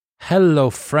Hello,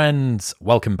 friends.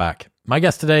 Welcome back. My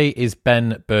guest today is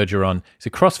Ben Bergeron. He's a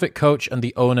CrossFit coach and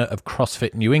the owner of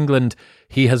CrossFit New England.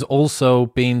 He has also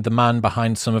been the man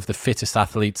behind some of the fittest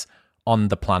athletes on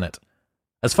the planet.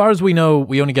 As far as we know,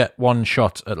 we only get one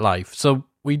shot at life, so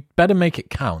we better make it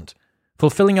count.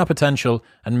 Fulfilling our potential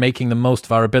and making the most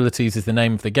of our abilities is the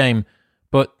name of the game,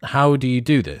 but how do you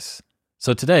do this?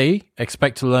 So today,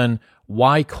 expect to learn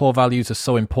why core values are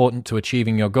so important to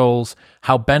achieving your goals,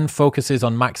 how Ben focuses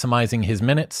on maximizing his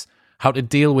minutes, how to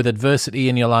deal with adversity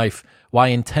in your life, why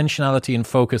intentionality and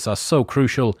focus are so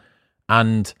crucial,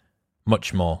 and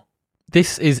much more.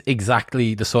 This is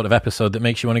exactly the sort of episode that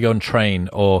makes you want to go and train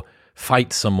or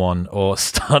fight someone or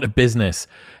start a business.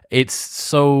 It's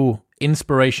so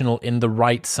inspirational in the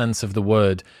right sense of the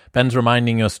word. Ben's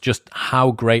reminding us just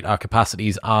how great our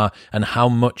capacities are and how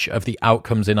much of the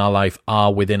outcomes in our life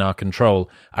are within our control.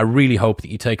 I really hope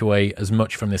that you take away as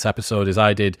much from this episode as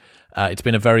I did. It's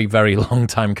been a very, very long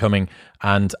time coming,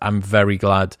 and I'm very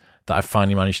glad that I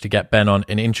finally managed to get Ben on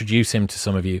and introduce him to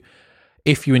some of you.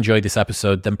 If you enjoyed this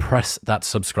episode, then press that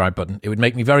subscribe button. It would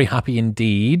make me very happy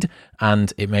indeed,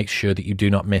 and it makes sure that you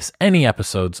do not miss any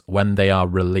episodes when they are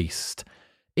released.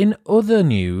 In other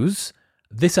news,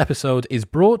 this episode is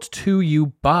brought to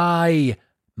you by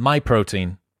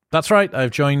MyProtein. That's right,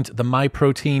 I've joined the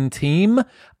MyProtein team,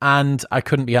 and I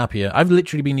couldn't be happier. I've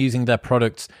literally been using their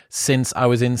products since I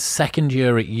was in second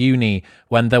year at uni,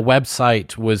 when their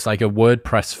website was like a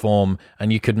WordPress form,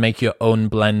 and you could make your own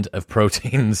blend of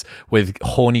proteins with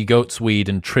horny goat's weed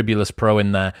and Tribulus Pro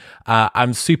in there.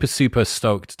 I'm super, super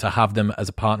stoked to have them as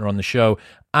a partner on the show,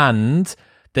 and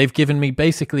they've given me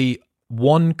basically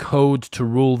one code to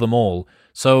rule them all.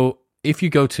 So if you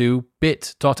go to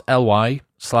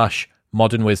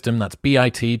bit.ly/modernwisdom, that's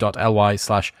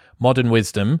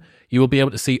bit.ly/modernwisdom, you will be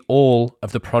able to see all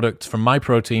of the products from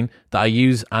MyProtein that I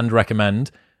use and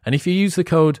recommend. And if you use the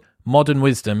code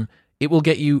modernwisdom, it will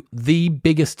get you the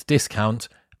biggest discount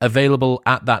available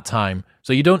at that time.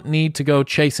 So you don't need to go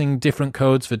chasing different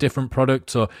codes for different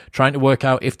products or trying to work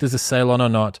out if there's a sale on or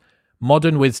not.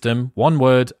 Modern Wisdom, one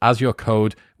word as your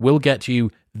code, will get you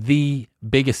the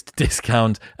biggest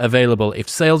discount available. If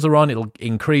sales are on, it'll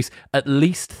increase at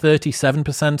least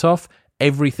 37% off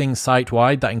everything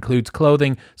site-wide. That includes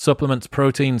clothing, supplements,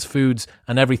 proteins, foods,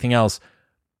 and everything else.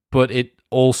 But it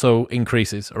also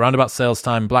increases around about sales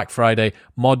time, Black Friday.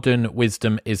 Modern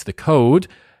Wisdom is the code.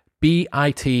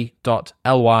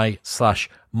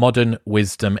 bit.ly/Modern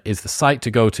Wisdom is the site to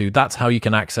go to. That's how you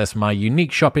can access my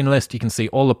unique shopping list. You can see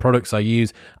all the products I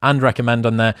use and recommend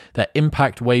on there. Their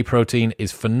Impact Whey Protein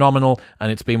is phenomenal,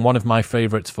 and it's been one of my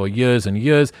favorites for years and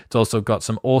years. It's also got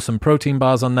some awesome protein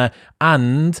bars on there,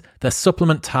 and their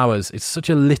Supplement Towers. It's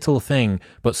such a little thing,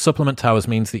 but Supplement Towers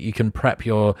means that you can prep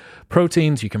your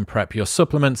proteins, you can prep your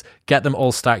supplements, get them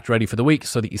all stacked ready for the week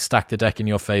so that you stack the deck in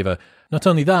your favor. Not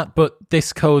only that, but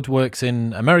this code works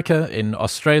in America, in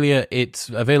Australia, it's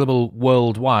available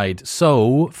worldwide.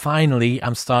 So finally,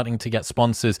 I'm starting to get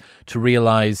sponsors to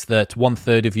realize that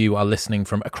 1/3 of you are listening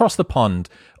from across the pond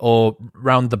or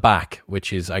round the back,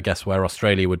 which is, I guess, where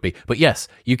Australia would be. But yes,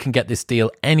 you can get this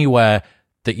deal anywhere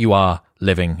that you are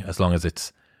living, as long as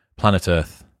it's planet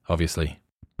Earth, obviously.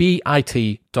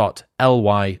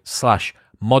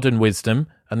 bit.ly/Modern Wisdom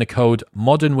and the code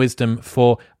Modern Wisdom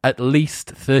for at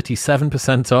least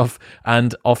 37% off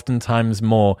and oftentimes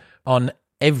more on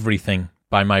everything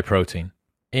by MyProtein.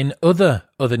 In other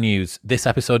news, this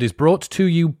episode is brought to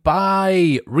you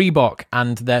by Reebok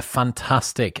and their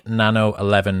fantastic Nano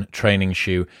 11 training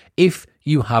shoe. If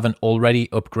you haven't already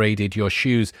upgraded your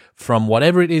shoes from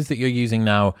whatever it is that you're using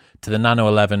now to the Nano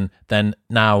 11, then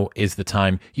now is the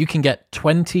time. You can get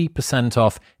 20%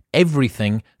 off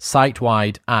everything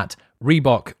site-wide at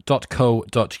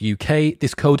Reebok.co.uk.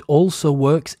 This code also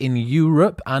works in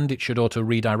Europe, and it should auto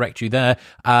redirect you there.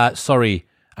 Sorry,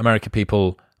 America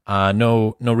people,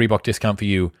 no Reebok discount for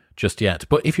you just yet.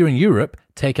 But if you're in Europe,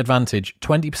 take advantage.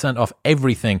 20% off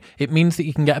everything. It means that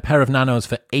you can get a pair of Nanos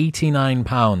for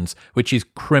 £89, which is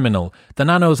criminal. The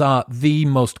Nanos are the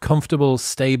most comfortable,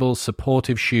 stable,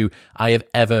 supportive shoe I have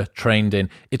ever trained in.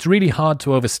 It's really hard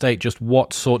to overstate just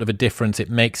what sort of a difference it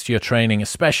makes to your training,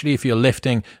 especially if you're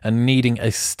lifting and needing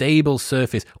a stable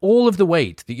surface. All of the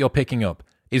weight that you're picking up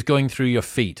is going through your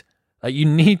feet. You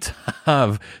need to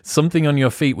have something on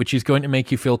your feet which is going to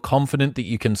make you feel confident that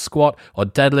you can squat or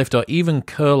deadlift or even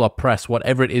curl or press,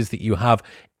 whatever it is that you have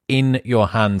in your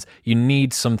hands. You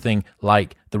need something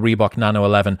like the Reebok Nano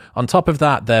 11. On top of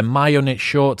that, their Myoknit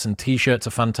shorts and t-shirts are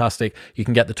fantastic. You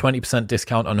can get the 20%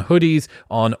 discount on hoodies,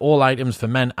 on all items for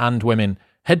men and women.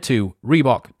 Head to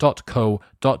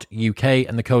Reebok.co.uk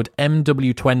and the code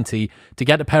MW20 to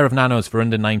get a pair of Nanos for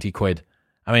under 90 quid.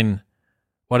 I mean,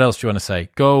 what else do you want to say?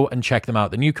 Go and check them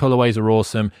out. The new colorways are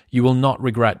awesome. You will not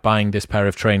regret buying this pair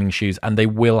of training shoes, and they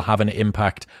will have an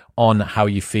impact on how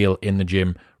you feel in the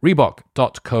gym.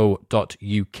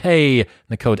 Reebok.co.uk and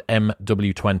the code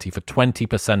MW20 for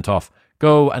 20% off.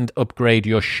 Go and upgrade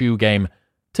your shoe game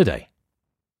today.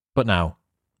 But now,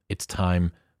 it's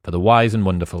time for the wise and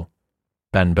wonderful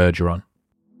Ben Bergeron.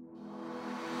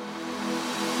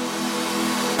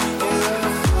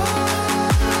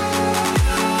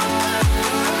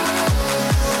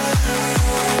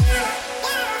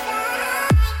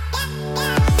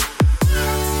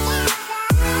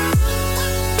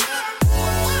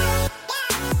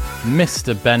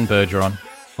 Mr. Ben Bergeron,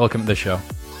 welcome to the show.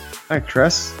 Hi,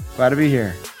 Chris. Glad to be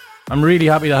here. I'm really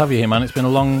happy to have you here, man. It's been a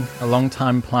long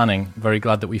time planning. Very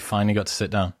glad that we finally got to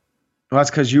sit down. Well, that's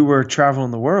because you were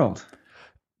traveling the world.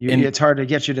 It's hard to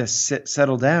get you to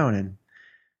settle down and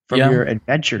from your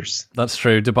adventures. That's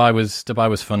true. Dubai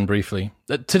was fun briefly.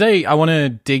 Today, I want to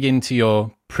dig into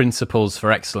your principles for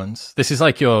excellence. This is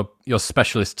like your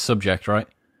specialist subject, right?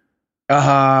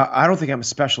 I don't think I'm a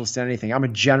specialist in anything. I'm a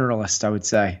generalist, I would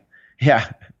say. Yeah,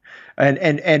 and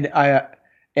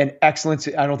excellence.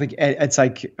 I don't think it's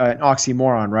like an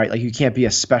oxymoron, right? Like you can't be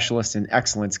a specialist in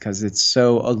excellence because it's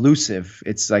so elusive.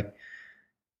 It's like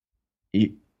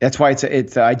that's why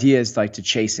it's the idea is like to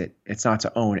chase it. It's not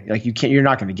to own it. Like you're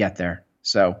not going to get there.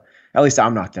 So at least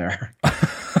I'm not there.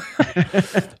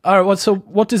 All right. So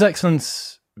what does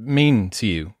excellence mean to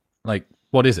you? Like,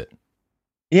 what is it?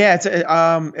 Yeah,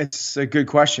 it's a good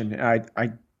question. I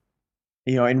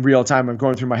in real time, I'm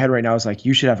going through my head right now. I was like,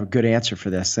 you should have a good answer for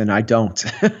this, and I don't.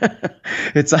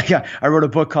 It's like I wrote a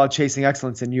book called Chasing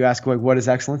Excellence, and you ask, like, what is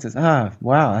excellence? It's wow,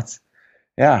 that's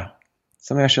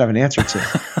something I should have an answer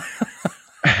to.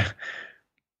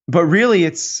 But really,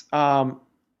 it's a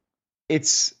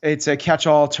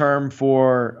catch-all term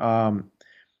for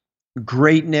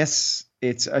greatness.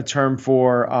 It's a term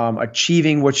for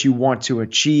achieving what you want to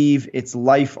achieve. It's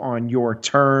life on your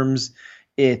terms.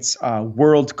 It's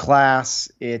world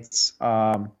class. It's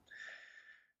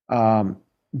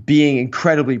being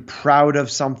incredibly proud of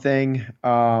something.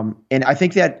 And I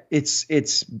think that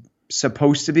it's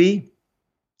supposed to be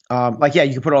you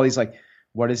can put all these like,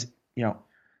 what is,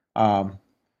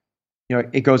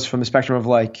 it goes from the spectrum of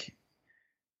like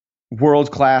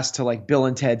world class to like Bill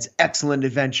and Ted's Excellent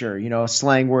Adventure, a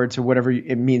slang word to whatever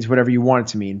it means, whatever you want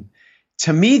it to mean.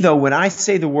 To me, though, when I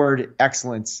say the word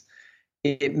excellence,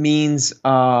 it means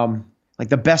like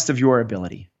the best of your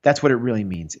ability. That's what it really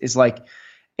means. Is like,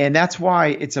 and that's why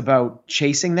it's about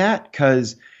chasing that,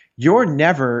 because you're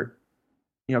never,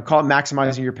 call it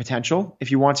maximizing your potential if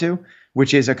you want to,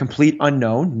 which is a complete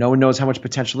unknown. No one knows how much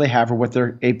potential they have or what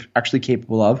they're actually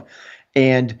capable of.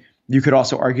 And you could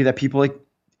also argue that people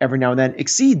every now and then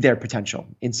exceed their potential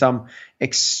in some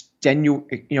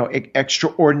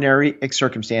extraordinary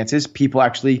circumstances. People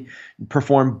actually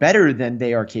perform better than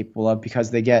they are capable of because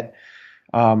they get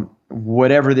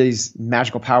whatever these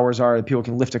magical powers are. That people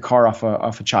can lift a car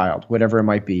off a child, whatever it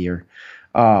might be, or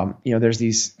there's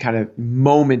these kind of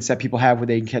moments that people have where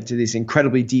they get to these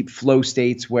incredibly deep flow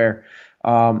states where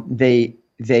they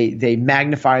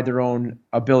magnify their own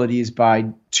abilities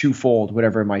by twofold,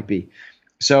 whatever it might be.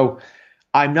 So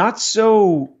I'm not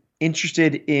so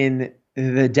interested in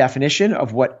the definition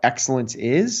of what excellence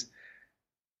is.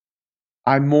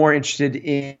 I'm more interested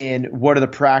in what are the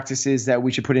practices that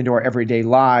we should put into our everyday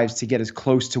lives to get as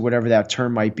close to whatever that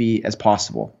term might be as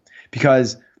possible.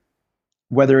 Because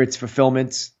whether it's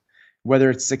fulfillment, whether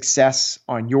it's success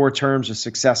on your terms or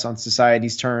success on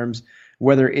society's terms,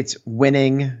 whether it's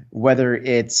winning, whether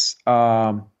it's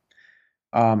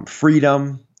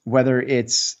freedom, whether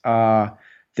it's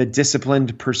the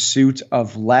disciplined pursuit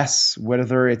of less,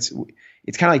 whether it's kind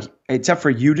of like it's up for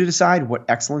you to decide what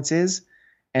excellence is.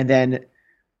 And then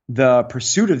the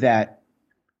pursuit of that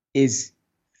is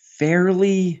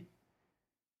fairly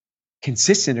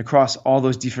consistent across all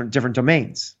those different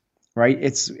domains, right?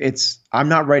 I'm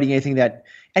not writing anything that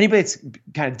anybody that's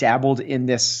kind of dabbled in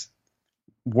this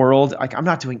world, like I'm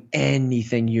not doing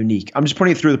anything unique. I'm just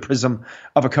putting it through the prism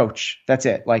of a coach. That's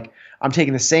it. Like I'm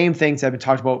taking the same things that have been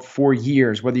talked about for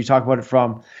years, whether you talk about it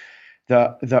from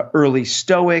the early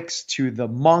Stoics to the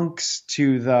monks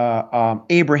to the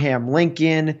Abraham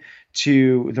Lincoln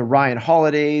to the Ryan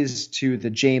Holidays to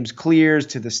the James Clears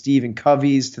to the Stephen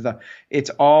Coveys it's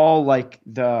all like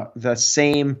the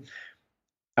same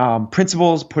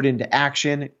principles put into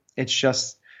action. It's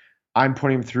just I'm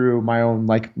putting them through my own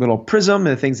like little prism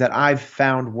and the things that I've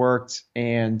found worked,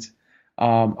 and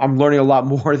I'm learning a lot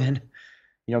more than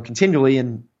continually.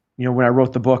 And, when I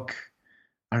wrote the book,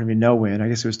 I don't even know when, I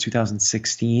guess it was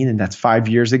 2016, and that's 5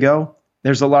 years ago.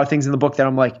 There's a lot of things in the book that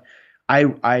I'm like,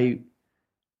 I'm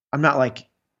not like,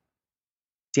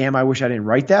 damn, I wish I didn't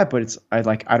write that, but I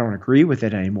don't agree with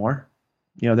it anymore.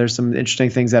 There's some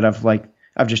interesting things that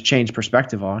I've just changed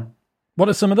perspective on. What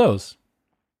are some of those?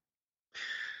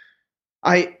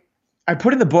 I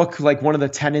put in the book, like, one of the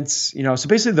tenets, so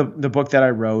basically the book that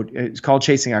I wrote, it's called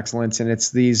Chasing Excellence, and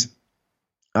it's these,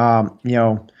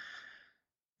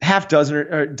 half dozen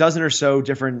or dozen or so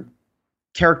different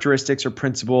characteristics or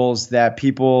principles that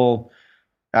people,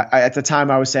 at the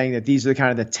time I was saying that these are the kind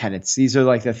of the tenets. These are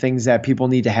like the things that people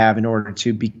need to have in order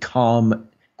to become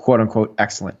quote unquote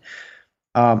excellent.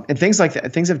 And things like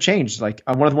that, things have changed. Like,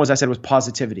 one of the ones I said was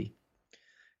positivity.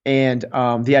 And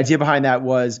the idea behind that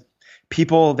was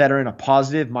people that are in a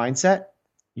positive mindset.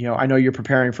 I know you're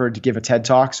preparing to give a TED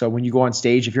talk. So when you go on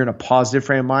stage, if you're in a positive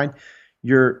frame of mind,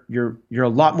 you're a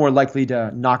lot more likely to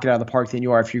knock it out of the park than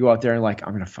you are if you go out there and like,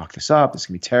 I'm going to fuck this up. This is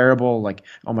going to be terrible. Like,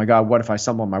 oh my God, what if I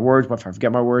stumble on my words? What if I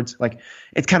forget my words? Like,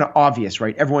 it's kind of obvious,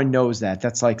 right? Everyone knows that.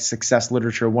 That's like success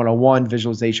literature 101,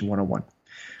 visualization 101.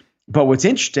 But what's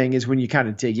interesting is when you kind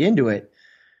of dig into it,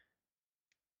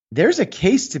 there's a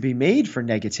case to be made for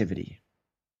negativity.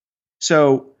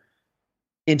 So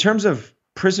in terms of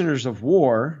prisoners of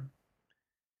war,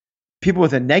 people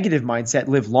with a negative mindset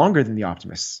live longer than the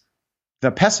optimists. The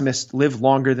pessimists live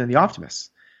longer than the optimists.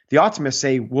 The optimists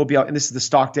say we'll be out, and this is the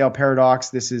Stockdale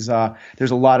paradox. This is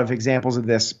there's a lot of examples of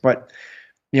this, but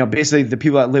basically the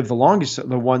people that live the longest are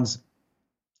the ones.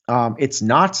 It's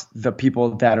not the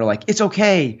people that are like, it's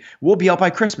okay, we'll be out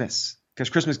by Christmas, because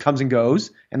Christmas comes and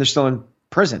goes, and they're still in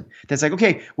prison. That's like,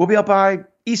 okay, we'll be out by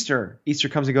Easter. Easter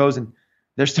comes and goes, and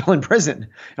they're still in prison.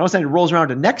 And all of a sudden, it rolls around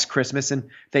to next Christmas, and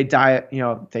they die.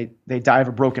 They die of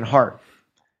a broken heart.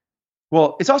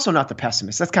 Well, it's also not the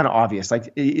pessimist. That's kind of obvious.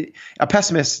 Like, a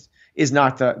pessimist is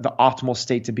not the optimal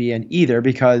state to be in either,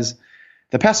 because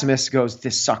the pessimist goes,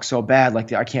 this sucks so bad.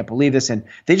 Like, I can't believe this. And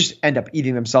they just end up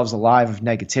eating themselves alive of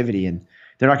negativity, and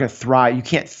they're not going to thrive. You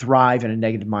can't thrive in a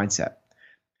negative mindset.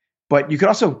 But you could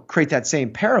also create that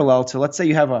same parallel to, let's say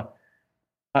you have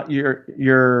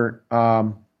you're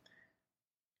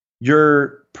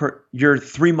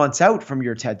 3 months out from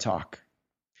your TED Talk.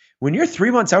 When you're 3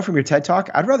 months out from your TED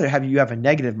Talk, I'd rather have you have a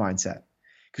negative mindset.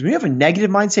 Because when you have a negative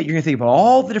mindset, you're going to think about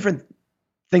all the different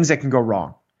things that can go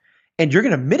wrong. And you're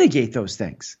going to mitigate those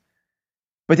things.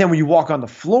 But then when you walk on the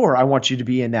floor, I want you to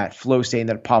be in that flow state, in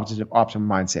that positive, optimal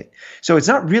mindset. So it's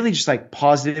not really just like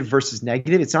positive versus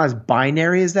negative. It's not as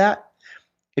binary as that.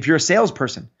 If you're a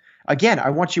salesperson, again, I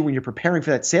want you, when you're preparing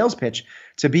for that sales pitch,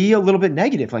 to be a little bit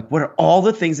negative. Like, what are all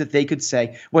the things that they could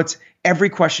say? What's every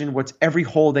question? What's every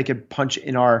hole they could punch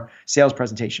in our sales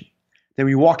presentation? Then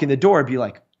when you walk in the door, be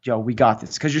like, yo, we got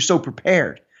this, because you're so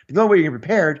prepared. But the only way you're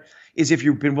prepared is if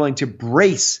you've been willing to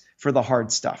brace for the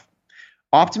hard stuff.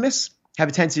 Optimists have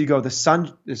a tendency to go, the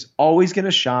sun is always going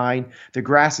to shine. The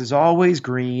grass is always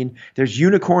green. There's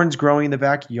unicorns growing in the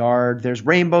backyard. There's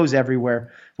rainbows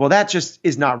everywhere. Well, that just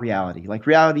is not reality. Like,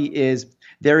 reality is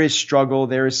there is struggle,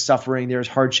 there is suffering, there is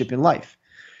hardship in life.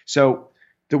 So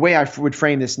the way I would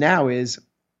frame this now is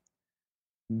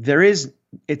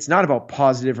it's not about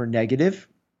positive or negative.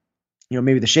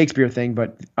 Maybe the Shakespeare thing,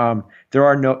 but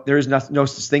there is no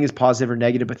such thing as positive or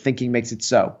negative, but thinking makes it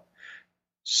so.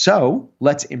 So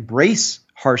let's embrace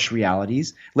harsh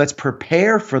realities. Let's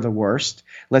prepare for the worst.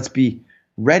 Let's be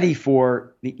ready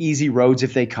for the easy roads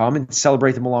if they come, and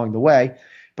celebrate them along the way.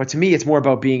 But to me, it's more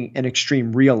about being an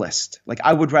extreme realist. Like,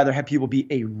 I would rather have people be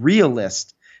a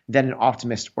realist than an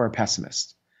optimist or a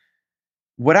pessimist.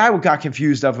 What I got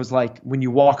confused of was, like, when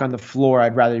you walk on the floor,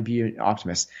 I'd rather be an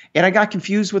optimist. And I got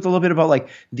confused with a little bit about, like,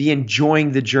 the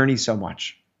enjoying the journey so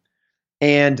much.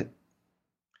 And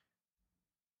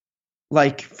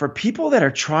like, for people that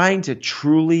are trying to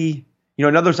truly,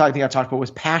 another thing I talked about was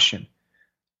passion.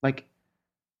 Like,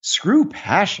 screw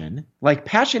passion. Like,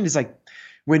 passion is like,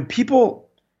 when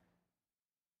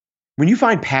you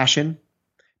find passion,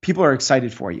 people are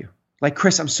excited for you. Like,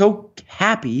 Chris, I'm so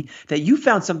happy that you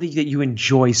found something that you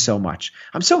enjoy so much.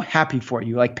 I'm so happy for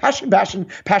you. Like, passion.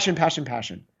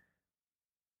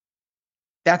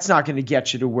 That's not going to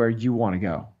get you to where you want to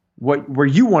go. Where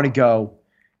you want to go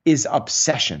is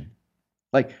obsession.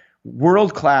 Like,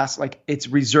 world class, like, it's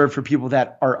reserved for people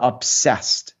that are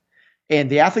obsessed. And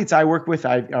the athletes I work with,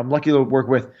 I'm lucky to work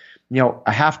with,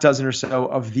 a half dozen or so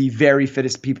of the very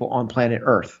fittest people on planet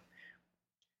Earth.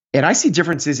 And I see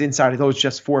differences inside of those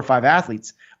just 4 or 5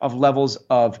 athletes of levels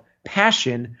of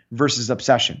passion versus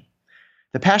obsession.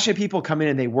 The passionate people come in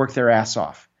and they work their ass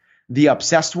off. The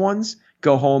obsessed ones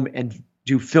go home and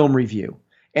do film review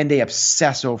and they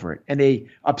obsess over it, and they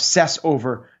obsess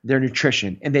over their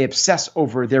nutrition, and they obsess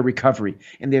over their recovery,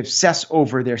 and they obsess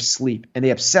over their sleep, and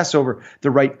they obsess over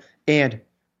the right. And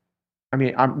I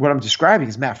mean, what I'm describing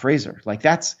is Matt Fraser. Like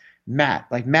that's Matt.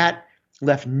 Like Matt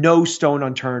left no stone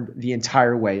unturned the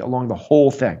entire way along the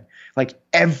whole thing. Like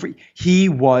he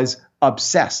was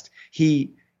obsessed.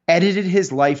 He edited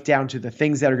his life down to the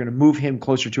things that are going to move him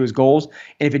closer to his goals.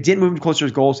 And if it didn't move him closer to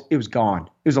his goals, it was gone.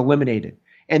 It was eliminated.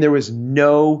 And there was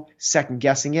no second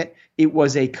guessing it. It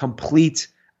was a complete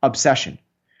obsession.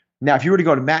 Now, if you were to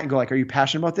go to Matt and go like, are you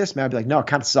passionate about this? Matt would be like, no, it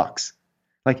kind of sucks.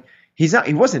 Like he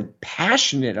wasn't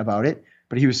passionate about it,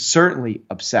 but he was certainly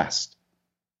obsessed.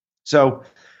 So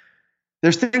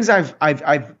there's things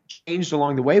I've changed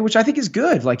along the way, which I think is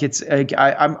good. Like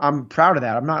I'm proud of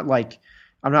that. I'm not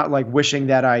like wishing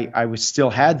that I was still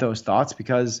had those thoughts,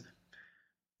 because,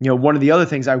 one of the other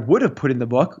things I would have put in the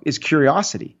book is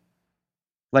curiosity.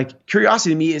 Like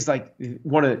curiosity to me is like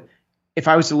if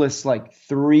I was to list like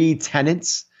 3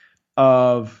 tenets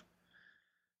of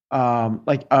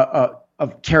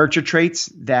of character traits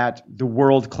that the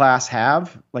world class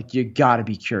have, like you gotta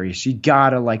be curious. You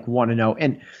gotta like want to know.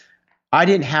 And I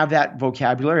didn't have that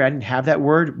vocabulary. I didn't have that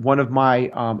word. One of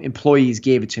my employees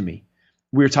gave it to me.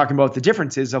 We were talking about the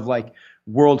differences of like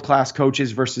world-class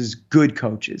coaches versus good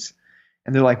coaches.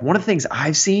 And they're like, one of the things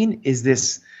I've seen is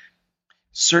this,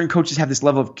 certain coaches have this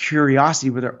level of curiosity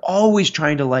where they're always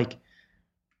trying to like,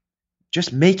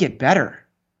 just make it better.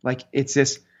 Like it's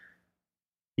this,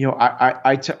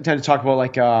 I tend to talk about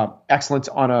like excellence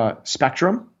on a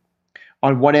spectrum.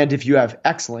 On one end, if you have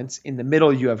excellence, in the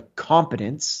middle, you have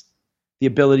competence, the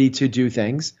ability to do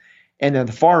things. And then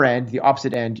the far end, the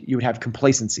opposite end, you would have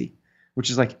complacency, which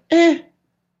is like, it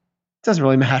doesn't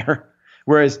really matter.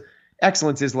 Whereas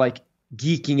excellence is like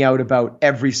geeking out about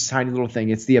every tiny little thing.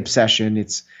 It's the obsession.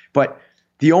 But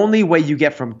the only way you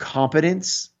get from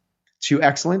competence to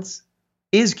excellence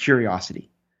is curiosity.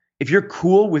 If you're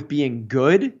cool with being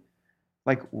good,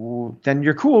 like, then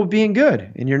you're cool with being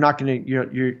good, and you're not going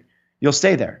to, you'll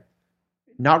stay there.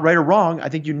 Not right or wrong. I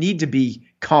think you need to be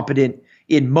competent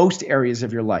in most areas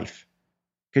of your life,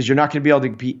 because you're not going to be able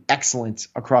to be excellent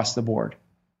across the board.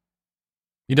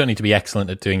 You don't need to be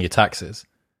excellent at doing your taxes.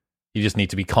 You just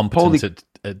need to be competent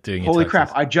at doing your taxes. Holy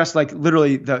crap. I just like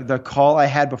literally the call I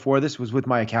had before this was with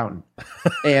my accountant.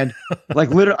 And like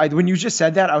literally when you just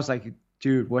said that, I was like,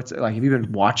 dude, what's like, have you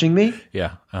been watching me?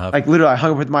 Yeah. Like literally I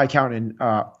hung up with my accountant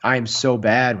and I am so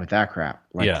bad with that crap.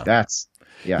 Like that's,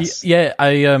 yes. Yeah.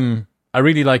 I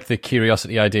really like the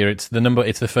curiosity idea. It's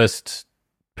the first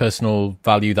personal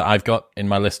value that I've got in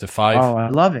my list of 5. Oh, I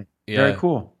love it. Yeah. Very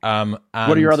cool. And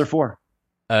what are your other 4?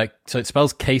 So it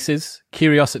spells cases.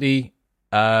 Curiosity.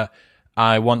 I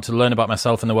want to learn about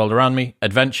myself and the world around me.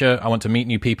 Adventure. I want to meet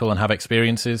new people and have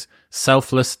experiences.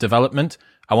 Selfless development.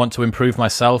 I want to improve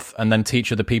myself and then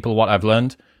teach other people what I've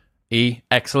learned. E,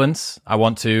 excellence. I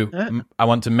want to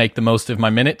make the most of my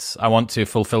minutes. I want to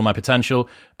fulfill my potential.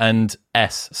 And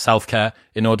S, self-care.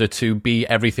 In order to be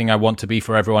everything I want to be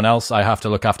for everyone else, I have to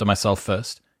look after myself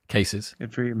first. Cases.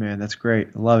 Good for you, man. That's great.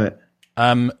 I love it.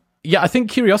 Yeah, I think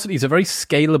curiosity is a very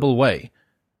scalable way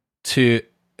to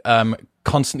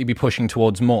constantly be pushing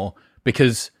towards more,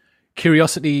 because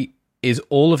curiosity is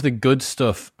all of the good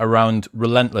stuff around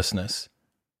relentlessness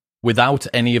without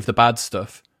any of the bad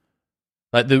stuff.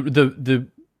 Like the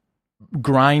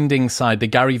grinding side, the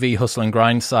Gary V hustle and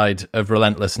grind side of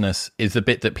relentlessness is the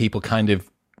bit that people kind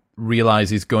of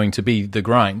realize is going to be the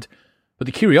grind. But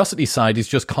the curiosity side is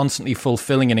just constantly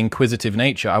fulfilling an inquisitive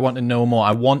nature. I want to know more.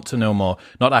 I want to know more,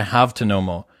 not I have to know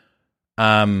more.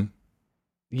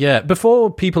 Yeah,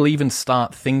 before people even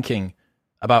start thinking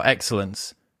about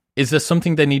excellence, is there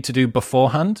something they need to do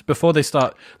beforehand? Before they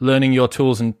start learning your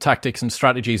tools and tactics and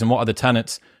strategies and what are the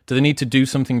tenets, do they need to do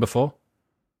something before?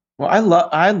 Well,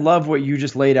 I love what you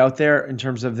just laid out there in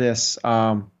terms of this.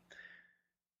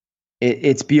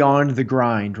 It's beyond the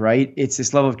grind, right? It's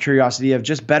this level of curiosity of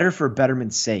just better for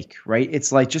betterment's sake, right?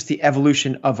 It's like just the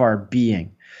evolution of our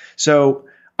being. So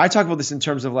I talk about this in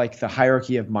terms of like the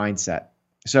hierarchy of mindset.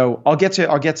 So I'll get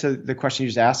to the question you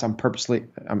just asked. I'm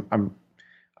going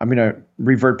to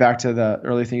revert back to the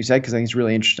earlier thing you said, because I think it's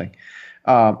really interesting.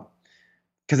 Because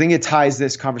I think it ties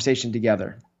this conversation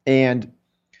together. And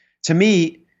to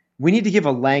me, we need to give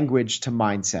a language to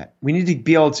mindset. We need to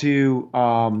be able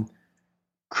to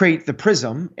create the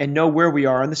prism and know where we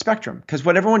are on the spectrum. Because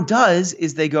what everyone does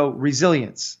is they go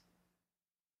resilience,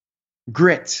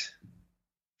 grit,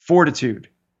 fortitude,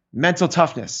 mental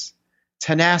toughness,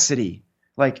 tenacity,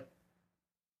 like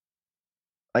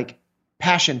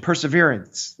passion,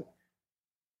 perseverance.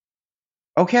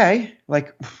 Okay,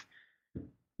 like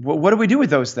what do we do with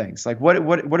those things? Like what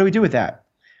do we do with that?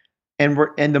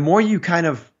 And the more you kind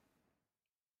of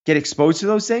get exposed to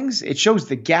those things, it shows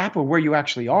the gap of where you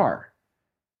actually are.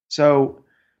 So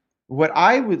what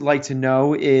I would like to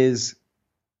know is,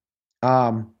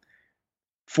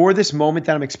 for this moment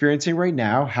that I'm experiencing right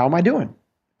now, how am I doing?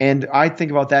 And I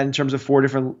think about that in terms of 4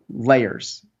 different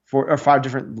layers, 4 or 5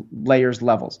 different layers,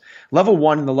 levels. Level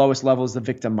 1 and the lowest level is the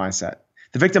victim mindset.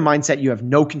 The victim mindset, you have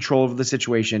no control over the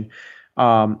situation,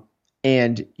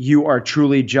 and you are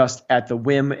truly just at the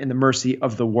whim and the mercy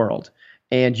of the world.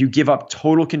 And you give up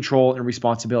total control and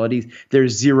responsibilities.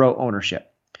 There's zero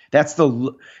ownership. That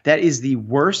is the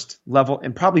worst level,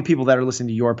 and probably people that are listening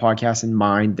to your podcast and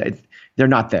mine, they're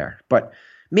not there. But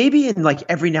maybe in like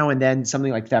every now and then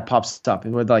something like that pops up,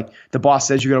 and where like the boss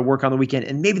says you got to work on the weekend,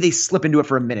 and maybe they slip into it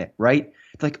for a minute, right?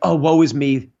 It's like, oh, woe is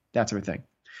me, that sort of thing.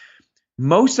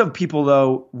 Most of people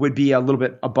though would be a little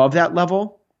bit above that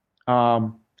level,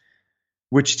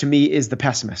 which to me is the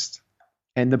pessimist.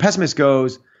 And the pessimist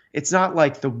goes, it's not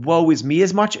like the woe is me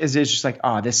as much as it's just like,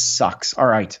 this sucks. All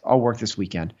right, I'll work this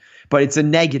weekend. But it's a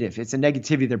negative. It's a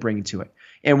negativity they're bringing to it.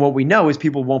 And what we know is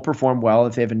people won't perform well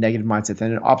if they have a negative mindset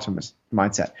than an optimist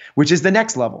mindset, which is the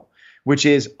next level, which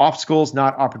is obstacles,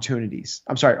 not opportunities.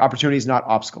 I'm sorry, opportunities, not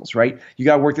obstacles, right? You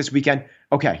got to work this weekend.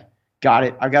 Okay, got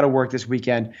it. I've got to work this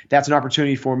weekend. That's an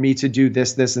opportunity for me to do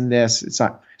this, this, and this. It's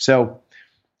not. So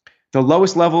the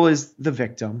lowest level is the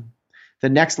victim. The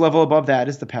next level above that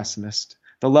is the pessimist.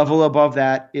 The level above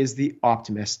that is the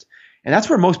optimist. And that's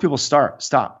where most people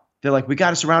stop. They're like, we got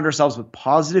to surround ourselves with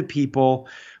positive people.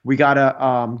 We got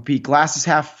to be glasses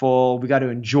half full. We got to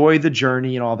enjoy the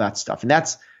journey and all that stuff. And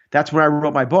that's when I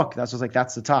wrote my book. That's was like,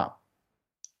 that's the top.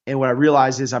 And what I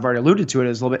realized is, I've already alluded to it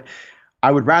as a little bit,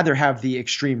 I would rather have the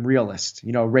extreme realist,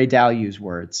 Ray Dalio's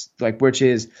words, like, which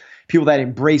is people that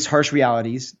embrace harsh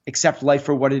realities, accept life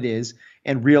for what it is,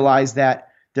 and realize that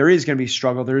there is going to be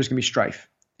struggle, there is going to be strife.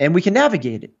 And we can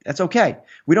navigate it. That's okay.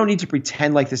 We don't need to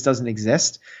pretend like this doesn't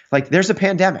exist. Like, there's a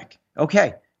pandemic.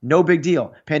 Okay, no big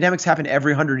deal. Pandemics happen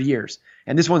every 100 years.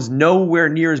 And this one's nowhere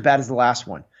near as bad as the last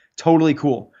one. Totally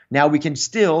cool. Now we can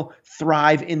still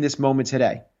thrive in this moment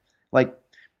today. Like,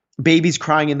 baby's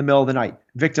crying in the middle of the night.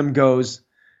 Victim goes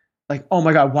like, oh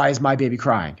my God, why is my baby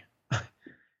crying?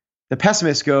 The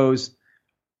pessimist goes,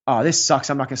 oh, this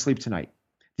sucks. I'm not going to sleep tonight.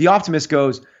 The optimist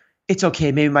goes, it's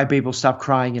okay. Maybe my baby will stop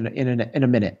crying in a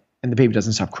minute. And the baby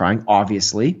doesn't stop crying,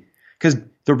 obviously, because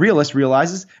the realist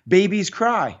realizes babies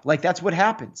cry. Like, that's what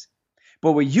happens.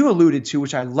 But what you alluded to,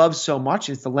 which I love so much,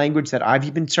 is the language that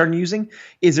I've been starting using,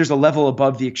 is there's a level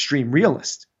above the extreme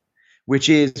realist, which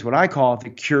is what I call the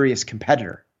curious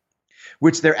competitor,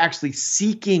 which they're actually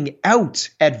seeking out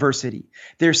adversity.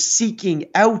 They're seeking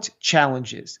out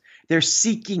challenges. They're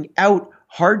seeking out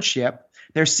hardship.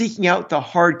 They're seeking out the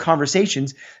hard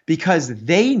conversations because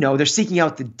they know, they're seeking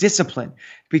out the discipline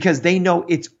because they know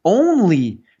it's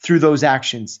only through those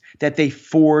actions that they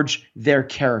forge their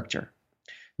character.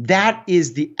 That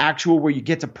is the actual where you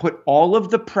get to put all of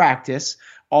the practice,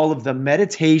 all of the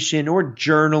meditation or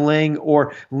journaling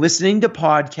or listening to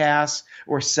podcasts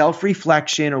or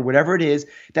self-reflection or whatever it is.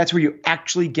 That's where you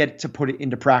actually get to put it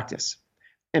into practice.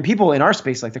 And people in our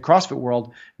space, like the CrossFit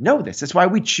world, know this. That's why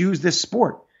we choose this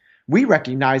sport. We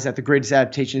recognize that the greatest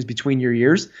adaptation is between your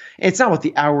ears. It's not about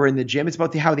the hour in the gym. It's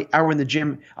about how the hour in the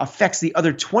gym affects the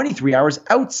other 23 hours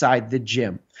outside the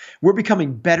gym. We're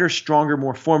becoming better, stronger,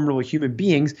 more formidable human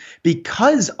beings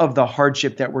because of the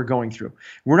hardship that we're going through.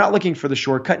 We're not looking for the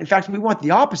shortcut. In fact, we want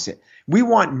the opposite. We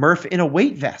want Murph in a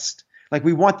weight vest. Like,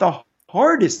 we want the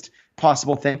hardest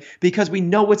possible thing because we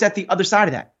know what's at the other side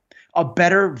of that. A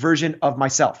better version of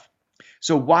myself.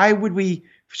 So why would we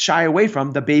shy away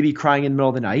from the baby crying in the middle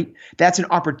of the night? That's an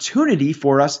opportunity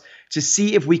for us to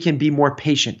see if we can be more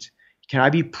patient. Can I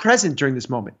be present during this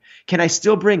moment? Can I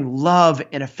still bring love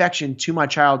and affection to my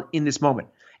child in this moment?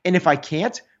 And if I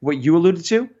can't, what you alluded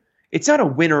to, it's not a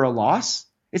win or a loss.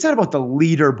 It's not about the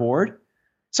leaderboard.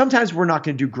 Sometimes we're not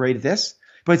going to do great at this,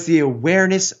 but it's the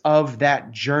awareness of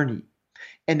that journey.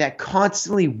 And that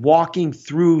constantly walking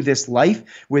through this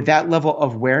life with that level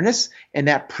of awareness and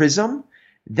that prism,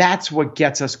 that's what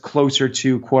gets us closer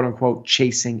to, quote unquote,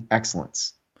 chasing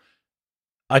excellence.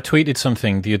 I tweeted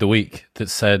something the other week that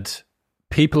said,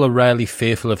 people are rarely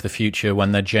fearful of the future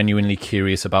when they're genuinely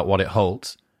curious about what it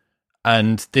holds.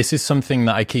 And this is something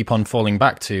that I keep on falling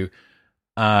back to.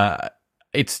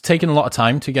 It's taken a lot of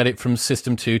time to get it from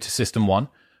System 2 to System 1,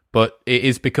 but it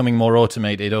is becoming more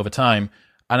automated over time.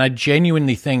 And I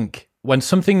genuinely think when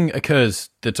something occurs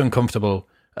that's uncomfortable,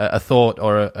 a thought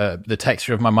or the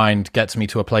texture of my mind gets me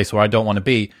to a place where I don't want to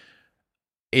be,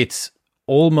 it's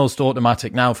almost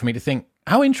automatic now for me to think,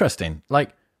 how interesting.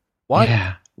 Like, Why?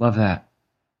 Yeah, love that.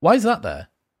 Why is that there?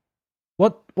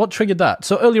 What triggered that?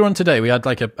 So earlier on today, we had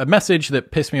like a message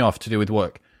that pissed me off to do with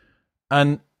work.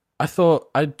 And I thought,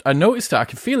 I noticed it. I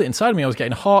could feel it inside of me. I was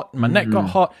getting hot. My neck got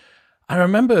hot. I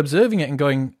remember observing it and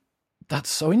going, that's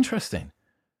so interesting.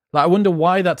 Like, I wonder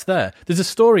why that's there. There's a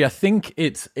story, I think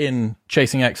it's in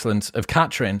Chasing Excellence, of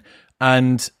Katrin.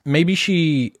 And maybe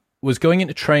she was going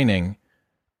into training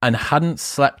and hadn't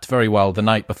slept very well the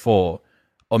night before,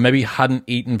 or maybe hadn't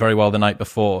eaten very well the night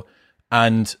before.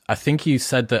 And I think you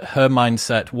said that her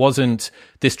mindset wasn't,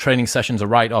 this training session's a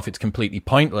write-off, it's completely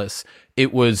pointless.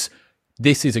 It was,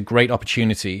 this is a great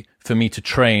opportunity for me to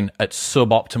train at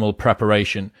suboptimal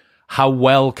preparation. How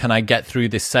well can I get through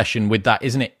this session with that?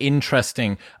 Isn't it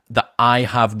interesting that I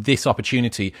have this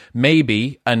opportunity?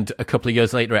 Maybe, and a couple of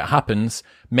years later it happens,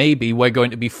 maybe we're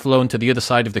going to be flown to the other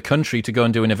side of the country to go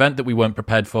and do an event that we weren't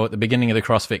prepared for at the beginning of the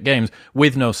CrossFit Games,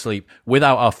 with no sleep,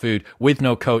 without our food, with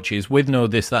no coaches, with no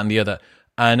this, that, and the other.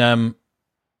 And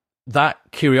that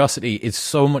curiosity is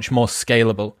so much more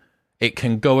scalable. It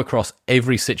can go across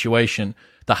every situation.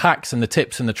 The hacks and the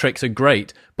tips and the tricks are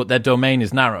great, but their domain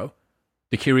is narrow.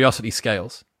 The curiosity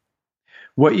scales.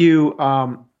 What you're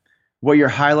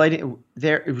highlighting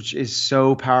there, which is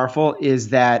so powerful,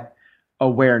 is that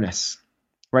awareness,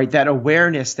 right? That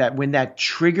awareness that when that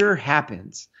trigger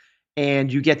happens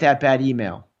and you get that bad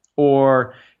email,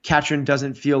 or Katrin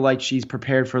doesn't feel like she's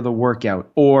prepared for the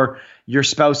workout, or your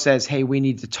spouse says, hey, we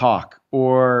need to talk,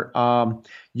 or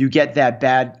you get that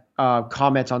bad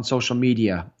comment on social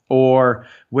media, or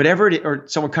whatever it is, or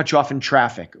someone cuts you off in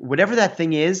traffic, whatever that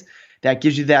thing is, that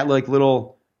gives you that like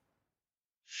little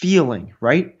feeling,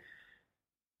 right?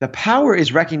 The power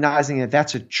is recognizing that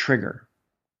that's a trigger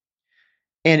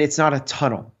and it's not a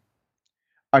tunnel.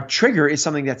 A trigger is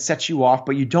something that sets you off,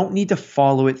 but you don't need to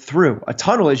follow it through. A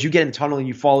tunnel is you get in a tunnel and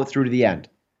you follow it through to the end,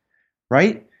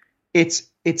 right? It's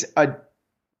data.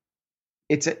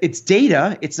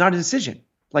 It's not a decision.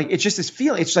 Like, it's just this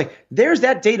feeling. It's like, there's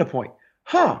that data point.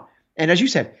 And as you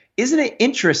said, isn't it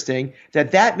interesting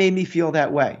that made me feel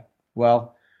that way?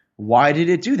 Well, why did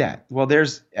it do that? Well,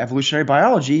 there's evolutionary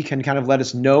biology can kind of let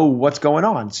us know what's going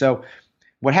on. So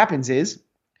what happens is,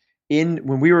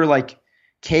 when we were like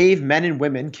cave men and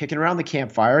women kicking around the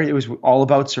campfire, it was all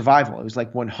about survival. It was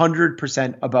like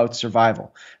 100% about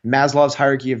survival. Maslow's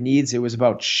hierarchy of needs, it was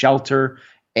about shelter,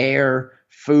 air,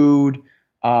 food,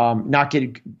 not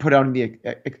getting put out in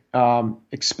the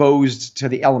exposed to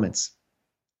the elements.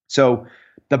 So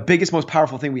the biggest, most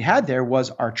powerful thing we had there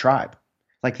was our tribe.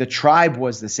 Like, the tribe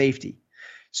was the safety.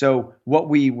 So what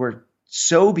we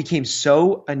became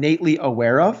so innately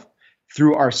aware of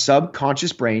through our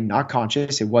subconscious brain, not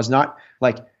conscious. It was not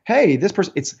like, hey, this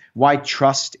person, it's why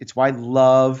trust, it's why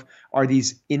love are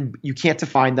these you can't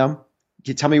define them.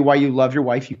 You tell me why you love your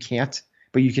wife. You can't,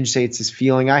 but you can say it's this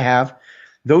feeling I have.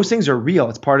 Those things are real.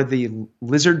 It's part of the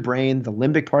lizard brain, the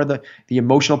limbic part of the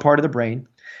emotional part of the brain.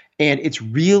 And it's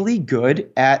really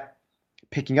good at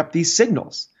picking up these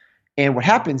signals. And what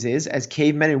happens is, as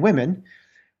cavemen and women,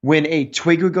 when a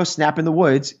twig would go snap in the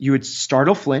woods, you would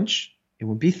startle, flinch. It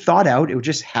wouldn't be thought out. It would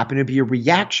just happen to be a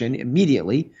reaction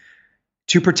immediately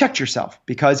to protect yourself,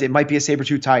 because it might be a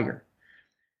saber-toothed tiger.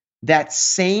 That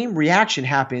same reaction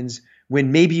happens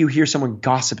when maybe you hear someone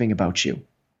gossiping about you.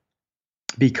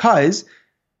 Because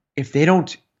if they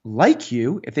don't like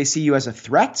you, if they see you as a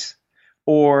threat,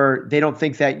 or they don't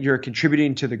think that you're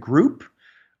contributing to the group,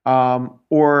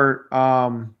 or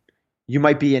you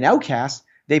might be an outcast,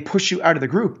 they push you out of the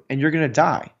group and you're going to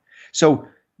die. So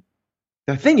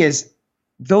the thing is,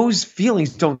 those feelings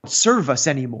don't serve us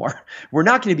anymore. We're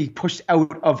not going to be pushed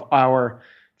out of our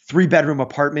 3-bedroom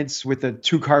apartments with the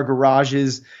 2-car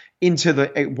garages into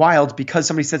the wild because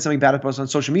somebody said something bad about us on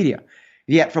social media.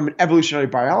 Yet from an evolutionary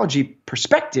biology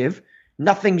perspective,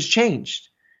 nothing's changed.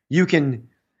 You can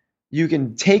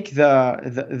take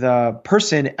the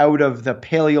person out of the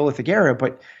Paleolithic era,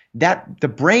 but the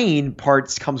brain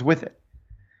parts comes with it.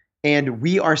 And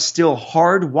we are still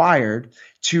hardwired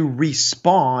to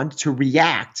respond, to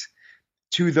react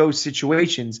to those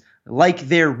situations like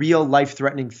they're real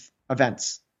life-threatening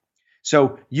events.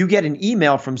 So you get an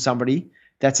email from somebody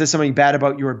that says something bad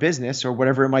about your business or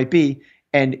whatever it might be,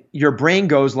 and your brain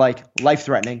goes like,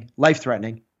 life-threatening,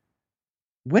 life-threatening.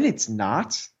 When it's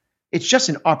not, it's just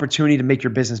an opportunity to make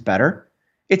your business better.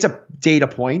 It's a data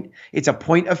point. It's a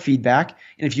point of feedback.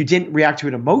 And if you didn't react to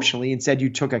it emotionally, instead you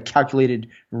took a calculated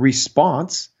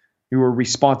response, you were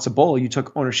responsible, you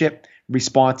took ownership,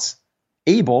 response,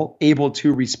 able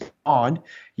to respond.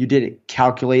 You did it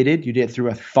calculated. You did it through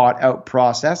a thought out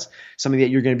process, something that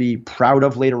you're going to be proud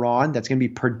of later on. That's going to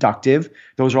be productive.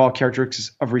 Those are all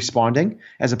characteristics of responding,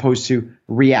 as opposed to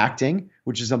reacting,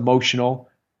 which is emotional,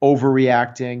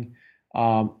 overreacting,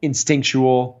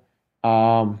 instinctual,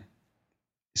 something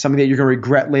that you're going to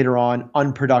regret later on,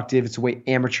 unproductive. It's the way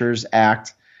amateurs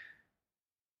act.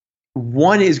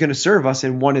 One is going to serve us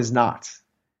and one is not.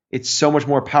 It's so much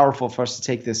more powerful for us to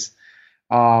take this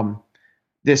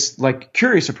this like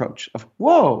curious approach of,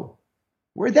 whoa,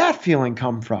 where'd that feeling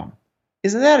come from?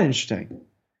 Isn't that interesting?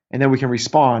 And then we can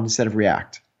respond instead of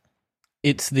react.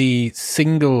 It's the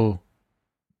single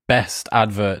best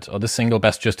advert or the single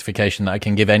best justification that I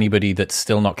can give anybody that's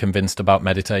still not convinced about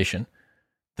meditation.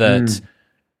 That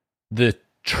the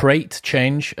trait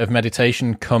change of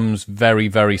meditation comes very,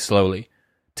 very slowly.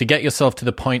 To get yourself to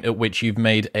the point at which you've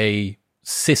made a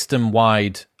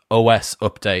system-wide OS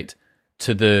update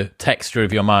to the texture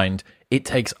of your mind, it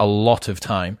takes a lot of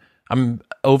time. I'm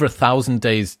over 1,000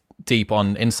 days deep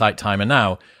on Insight Timer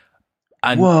now.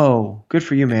 And whoa, good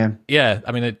for you, man. Yeah,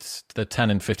 I mean, it's the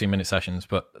 10 and 15-minute sessions,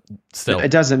 but still.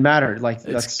 It doesn't matter. Like,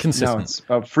 it's consistent. No, it's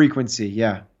about frequency,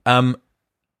 yeah.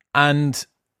 And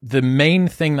the main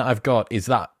thing that I've got is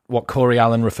that what Corey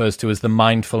Allen refers to as the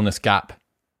mindfulness gap,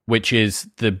 which is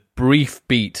the brief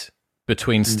beat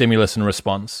between stimulus and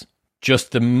response.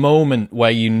 Just the moment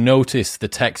where you notice the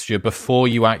texture before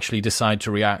you actually decide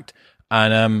to react.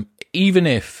 And even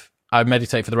if I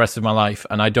meditate for the rest of my life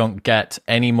and I don't get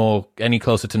any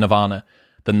closer to nirvana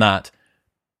than that,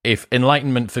 if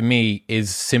enlightenment for me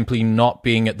is simply not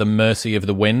being at the mercy of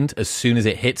the wind as soon as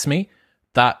it hits me,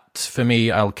 that for me,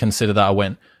 I'll consider that a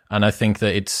win. And I think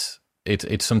that it's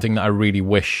something that I really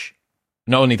wish,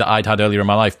 not only that I'd had earlier in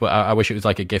my life, but I wish it was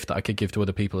like a gift that I could give to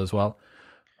other people as well.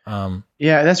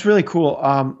 Yeah, that's really cool.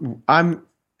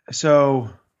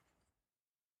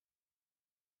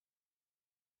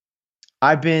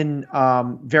 I've been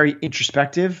very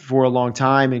introspective for a long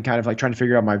time and kind of like trying to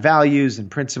figure out my values and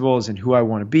principles and who I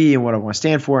want to be and what I want to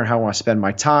stand for and how I want to spend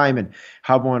my time and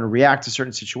how I want to react to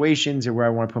certain situations and where I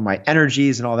want to put my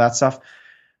energies and all that stuff.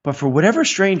 But for whatever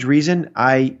strange reason,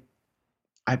 I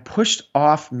pushed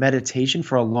off meditation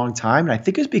for a long time. And I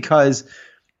think it's because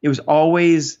it was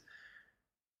always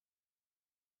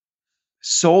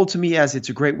sold to me as it's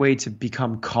a great way to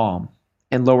become calm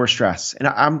and lower stress. And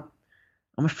I'm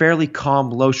a fairly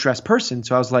calm, low stress person.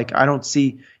 So I was like, I don't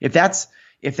see if that's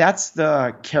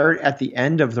the carrot at the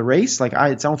end of the race, like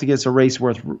I don't think it's a race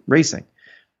worth racing.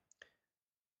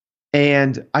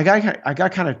 And I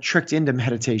got kind of tricked into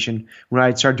meditation when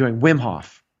I started doing Wim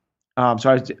Hof. So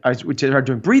I started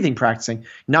doing breathing, practicing,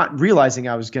 not realizing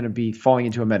I was going to be falling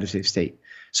into a meditative state.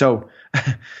 So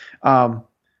I'm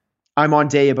on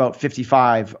day about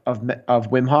 55 of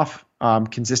Wim Hof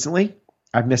consistently.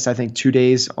 I've missed, I think, 2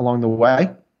 days along the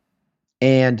way.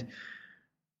 And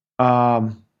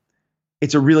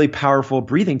it's a really powerful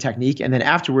breathing technique. And then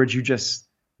afterwards, you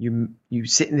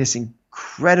sit in this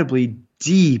incredibly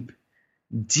deep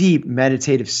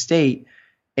meditative state.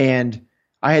 And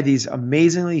I had these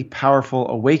amazingly powerful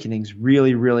awakenings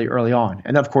really, really early on.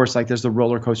 And of course, like there's the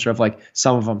roller coaster of like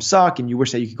some of them suck and you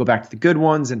wish that you could go back to the good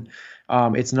ones. And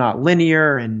it's not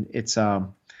linear and it's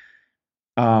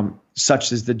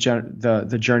such is the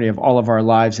journey of all of our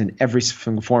lives in every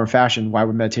single form or fashion. Why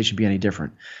would meditation be any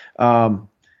different?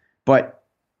 But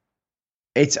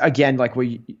it's again like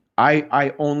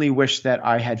I only wish that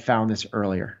I had found this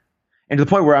earlier, and to the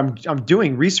point where I'm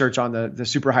doing research on the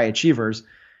super high achievers,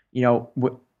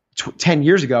 10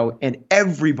 years ago, and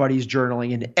everybody's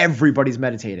journaling and everybody's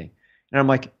meditating, and I'm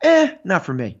like, not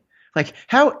for me. Like,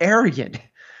 how arrogant.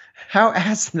 How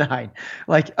asinine.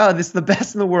 Like, oh, this is the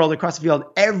best in the world across the field.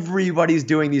 Everybody's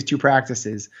doing these two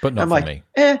practices. But not I'm for like, me.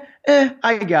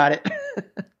 I got it.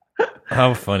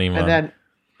 How funny, man. And then,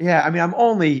 yeah, I mean, I'm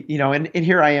only, and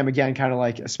here I am again, kind of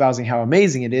like espousing how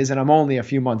amazing it is. And I'm only a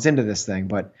few months into this thing,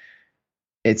 but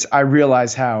I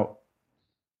realize how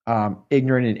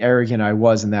ignorant and arrogant I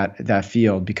was in that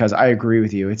field, because I agree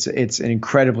with you. It's an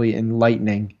incredibly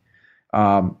enlightening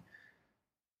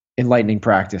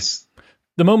practice.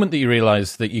 The moment that you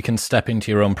realize that you can step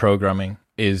into your own programming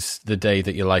is the day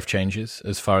that your life changes,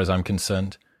 as far as I'm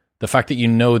concerned. The fact that you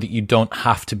know that you don't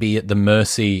have to be at the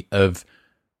mercy of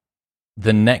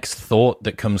the next thought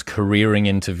that comes careering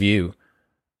into view.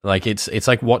 Like it's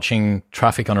like watching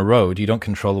traffic on a road. You don't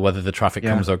control whether the traffic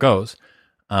comes or goes.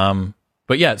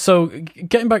 But yeah, so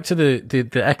getting back to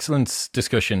the excellence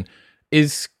discussion,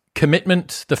 is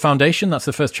commitment the foundation? That's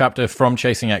the first chapter from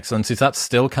Chasing Excellence. Is that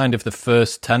still kind of the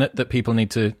first tenet that people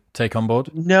need to take on board?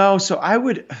 No. So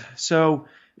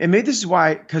and maybe this is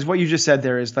why, because what you just said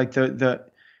there is like the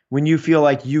when you feel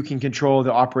like you can control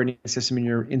the operating system in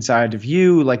your inside of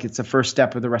you, like it's the first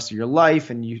step of the rest of your life,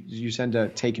 and you tend to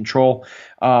take control.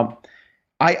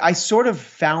 I sort of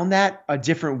found that a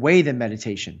different way than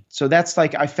meditation. So that's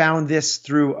like I found this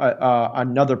through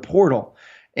another portal,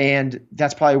 and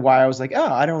that's probably why I was like,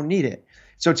 oh, I don't need it.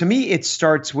 So to me, it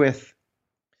starts with,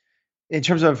 in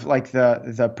terms of like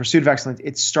the pursuit of excellence,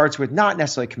 it starts with not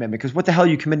necessarily commitment, because what the hell are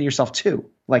you committing yourself to?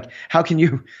 Like, how can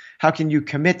you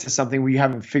commit to something where you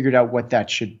haven't figured out what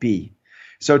that should be?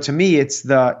 So to me, it's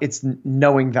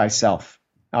knowing thyself,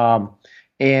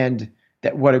 and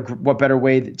that what better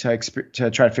way to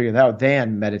try to figure that out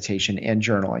than meditation and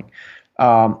journaling.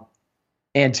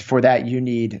 And for that, you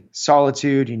need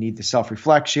solitude, you need the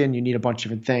self-reflection, you need a bunch of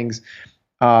different things.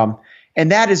 And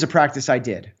that is a practice I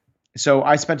did. So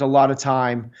I spent a lot of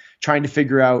time trying to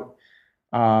figure out,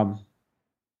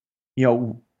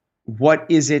 what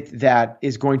is it that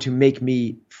is going to make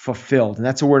me fulfilled? And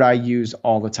that's a word I use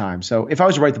all the time. So if I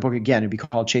was to write the book again, it'd be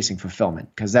called Chasing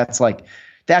Fulfillment, because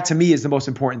that to me is the most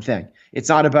important thing. It's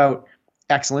not about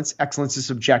excellence. Excellence is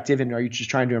subjective. And are you just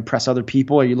trying to impress other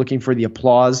people? Are you looking for the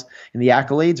applause and the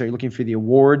accolades? Are you looking for the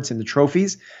awards and the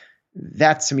trophies?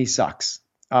 That to me sucks.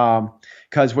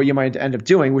 Because what you might end up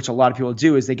doing, which a lot of people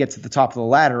do, is they get to the top of the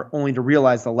ladder only to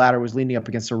realize the ladder was leaning up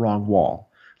against the wrong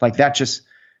wall. Like that's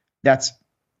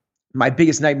my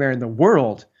biggest nightmare in the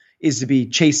world, is to be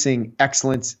chasing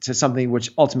excellence to something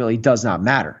which ultimately does not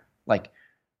matter. Like,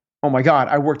 oh my God,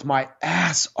 I worked my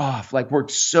ass off, like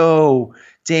worked so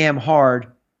damn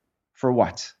hard for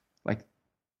what? Like,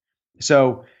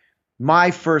 so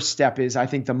my first step is, I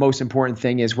think the most important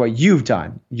thing is what you've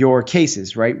done, your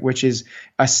cases, right? Which is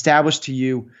establish to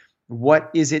you,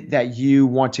 what is it that you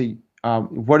want to,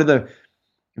 what are the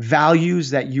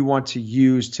values that you want to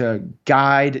use to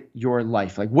guide your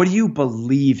life? Like, what do you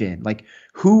believe in? Like,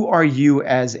 who are you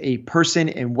as a person,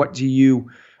 and what do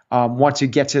you want to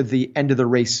get to the end of the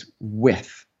race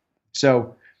with?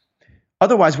 So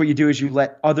otherwise, what you do is you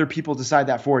let other people decide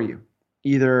that for you,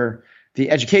 either the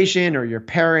education or your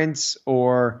parents,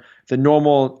 or the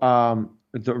normal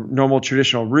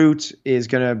traditional route is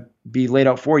going to be laid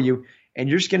out for you. And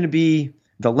you're just going to be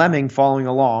the lemming following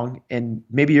along. And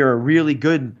maybe you're a really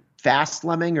good, fast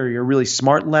lemming, or you're a really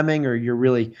smart lemming, or you're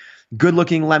really good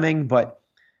looking lemming, but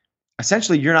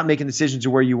essentially you're not making decisions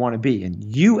of where you want to be.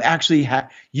 And you actually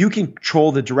you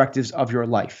control the directives of your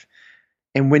life.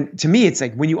 And to me, it's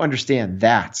like, when you understand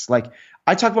that, like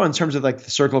I talk about in terms of like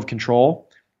the circle of control,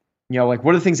 like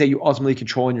what are the things that you ultimately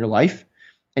control in your life?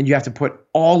 And you have to put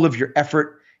all of your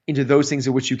effort into those things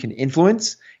in which you can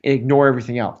influence, and ignore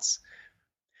everything else.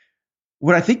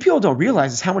 What I think people don't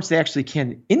realize is how much they actually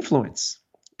can influence.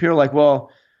 People are like,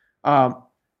 well,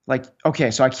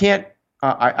 okay, so I can't,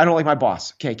 I don't like my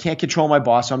boss. Okay, can't control my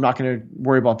boss, so I'm not going to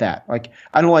worry about that. Like,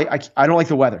 I don't like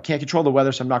the weather. Can't control the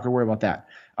weather, so I'm not going to worry about that.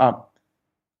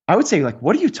 I would say, like,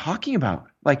 what are you talking about?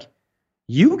 Like,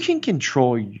 you can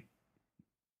control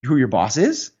who your boss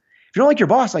is. If you don't like your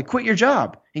boss, like, quit your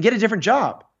job and get a different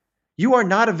job. You are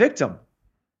not a victim.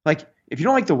 Like, if you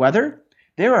don't like the weather,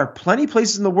 there are plenty of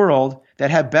places in the world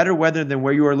that have better weather than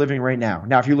where you are living right now.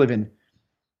 Now, if you live in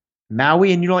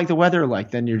Maui and you don't like the weather,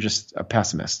 like, then you're just a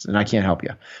pessimist and I can't help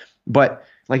you. But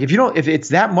like, if it's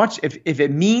that much, if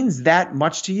it means that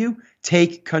much to you,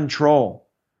 take control.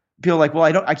 People are like,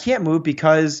 well, I can't move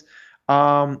because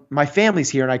my family's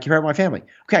here and I care about my family.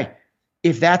 Okay.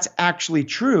 If that's actually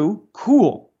true,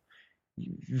 cool.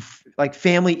 Like,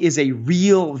 family is a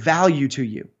real value to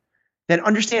you. Then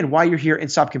understand why you're here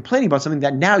and stop complaining about something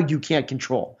that now you can't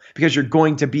control because you're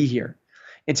going to be here.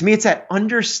 And to me, it's that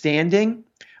understanding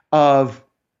of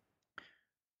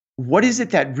what is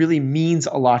it that really means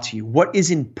a lot to you? What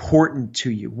is important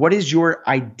to you? What is your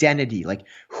identity? Like,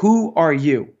 who are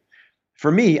you?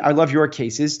 For me, I love your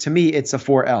cases. To me, it's the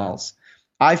 4 L's.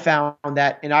 I found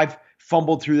that, and I've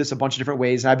fumbled through this a bunch of different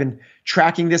ways. And I've been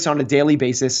tracking this on a daily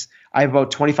basis. I have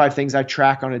about 25 things I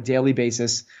track on a daily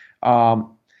basis. And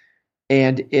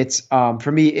it's,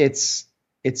 for me, it's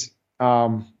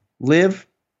live,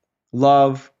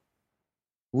 love,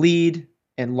 lead,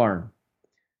 and learn.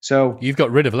 So you've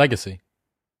got rid of legacy.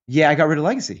 Yeah, I got rid of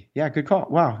legacy. Yeah, good call.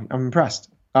 Wow, I'm impressed.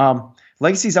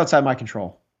 Legacy is outside my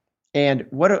control. And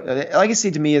what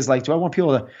legacy to me is like, do I want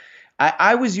people to,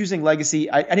 I was using legacy.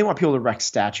 I didn't want people to erect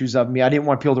statues of me. I didn't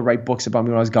want people to write books about me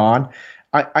when I was gone.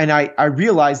 I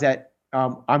realized that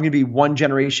I'm going to be one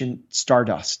generation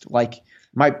stardust. Like,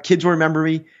 my kids will remember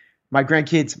me. My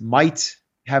grandkids might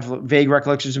have vague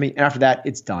recollections of me. And after that,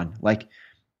 it's done. Like,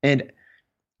 and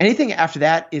anything after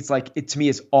that, it's like, it to me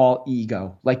is all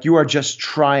ego. Like you are just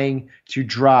trying to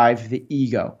drive the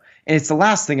ego. And it's the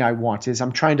last thing I want is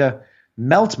I'm trying to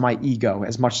melt my ego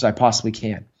as much as I possibly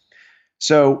can.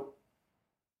 So,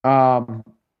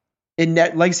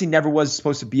 legacy never was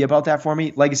supposed to be about that for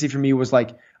me. Legacy for me was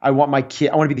like, I want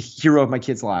to be the hero of my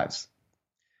kids' lives.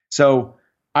 So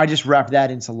I just wrap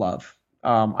that into love.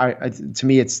 To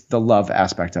me, it's the love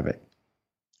aspect of it.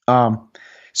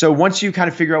 So once you kind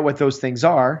of figure out what those things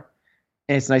are,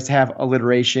 and it's nice to have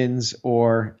alliterations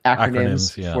or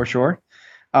acronyms for sure.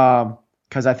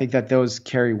 Because I think that those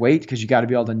carry weight because you got to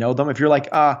be able to know them. If you're like,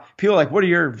 people are like, what are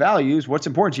your values? What's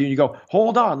important to you? And you go,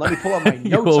 hold on, let me pull up my notes.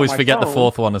 You always forget the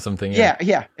fourth one or something.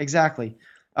 Yeah, exactly.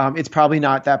 It's probably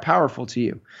not that powerful to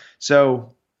you.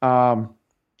 So to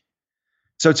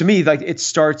me, like it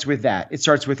starts with that. It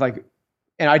starts with like,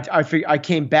 and I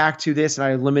came back to this and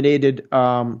I eliminated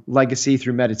legacy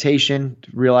through meditation,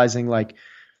 realizing like,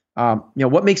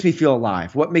 what makes me feel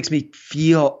alive? What makes me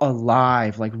feel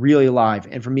alive, like really alive?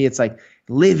 And for me, it's like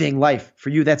living life. For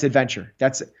you, that's adventure.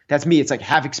 That's me. It's like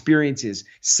have experiences,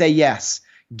 say yes,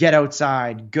 get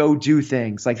outside, go do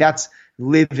things. Like that's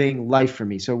living life for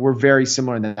me. So we're very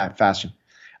similar in that fashion.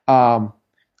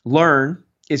 Learn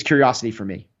is curiosity for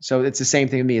me. So it's the same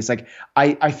thing with me. It's like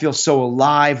I feel so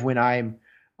alive when I'm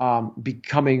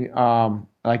becoming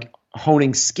like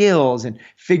honing skills and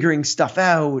figuring stuff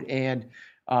out. And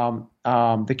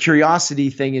the curiosity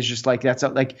thing is just like,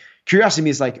 like curiosity to me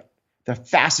is like the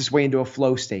fastest way into a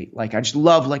flow state. Like I just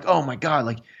love like, oh my God,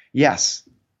 like, yes.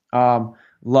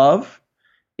 Love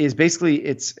is basically,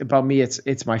 it's about me.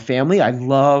 It's my family. I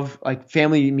love like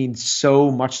family means so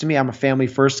much to me. I'm a family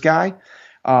first guy.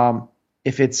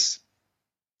 If it's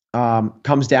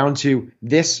comes down to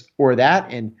this or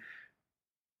that, and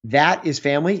that is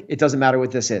family, it doesn't matter what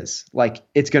this is. Like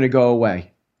it's going to go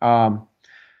away. And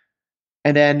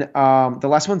then the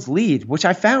last one's lead, which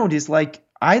I found is like,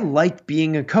 I like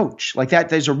being a coach like that.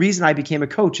 There's a reason I became a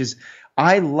coach is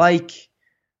I like,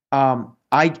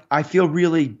 I feel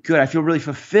really good. I feel really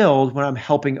fulfilled when I'm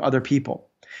helping other people.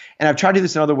 And I've tried to do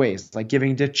this in other ways, like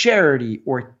giving to charity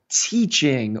or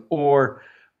teaching or,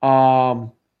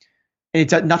 and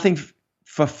nothing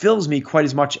fulfills me quite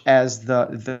as much as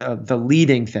the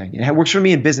leading thing. And it works for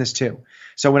me in business too.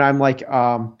 So when I'm like,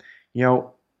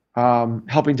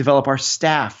 helping develop our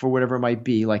staff or whatever it might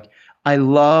be, like I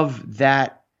love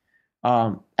that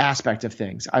aspect of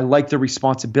things. I like the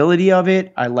responsibility of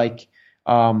it. I like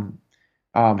having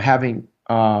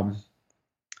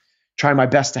trying my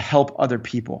best to help other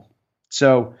people.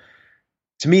 So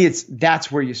to me,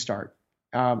 that's where you start.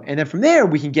 And then from there,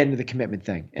 we can get into the commitment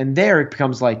thing. And there it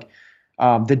becomes like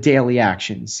the daily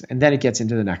actions. And then it gets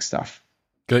into the next stuff.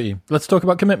 Got you. Let's talk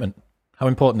about commitment. How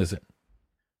important is it?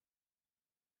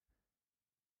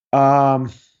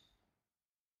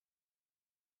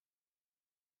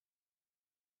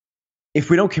 If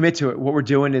we don't commit to it, what we're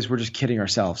doing is we're just kidding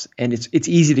ourselves. And it's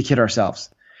easy to kid ourselves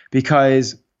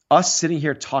because us sitting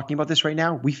here talking about this right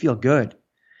now, we feel good.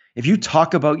 If you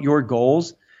talk about your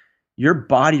goals, your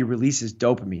body releases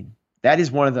dopamine. That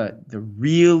is one of the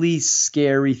really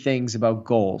scary things about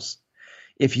goals.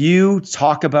 If you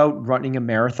talk about running a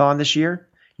marathon this year,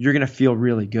 you're going to feel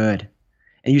really good.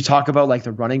 And you talk about like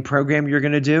the running program you're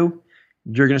going to do,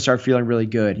 you're going to start feeling really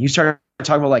good. You start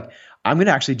talking about like, I'm going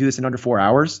to actually do this in under 4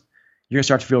 hours. You're going to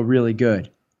start to feel really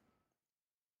good.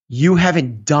 You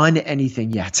haven't done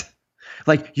anything yet.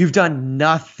 Like you've done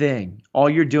nothing. All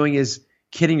you're doing is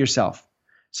kidding yourself.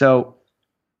 So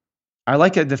I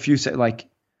like the few like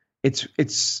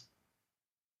it's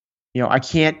I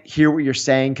can't hear what you're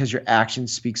saying because your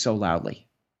actions speak so loudly.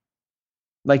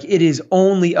 Like it is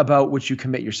only about what you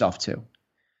commit yourself to.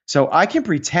 So I can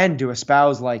pretend to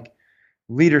espouse like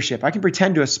leadership. I can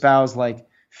pretend to espouse like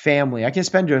family. I can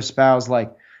spend to espouse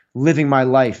like living my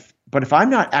life. But if I'm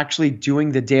not actually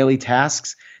doing the daily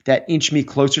tasks that inch me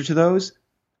closer to those,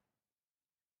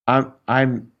 I'm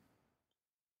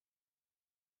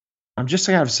just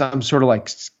kind of some sort of like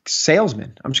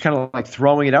salesman. I'm just kind of like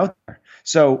throwing it out there.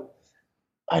 So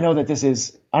I know that this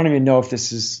is, I don't even know if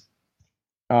this is,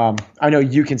 I know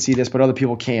you can see this, but other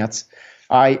people can't.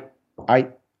 I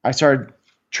started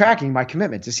tracking my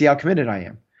commitment to see how committed I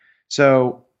am.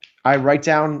 So I write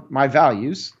down my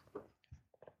values.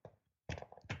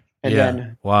 And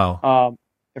then,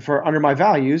 for under my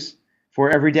values,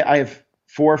 for every day, I have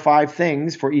 4 or 5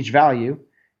 things for each value,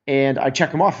 and I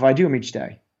check them off if I do them each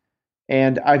day.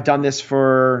 And I've done this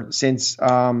since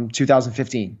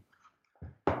 2015.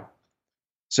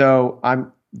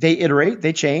 So they iterate,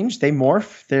 they change, they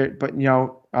morph.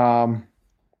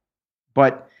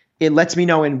 But it lets me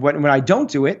know when I don't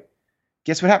do it,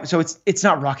 guess what happened? So it's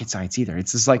not rocket science either.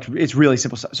 It's just like, it's really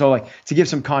simple stuff. So like, to give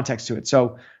some context to it.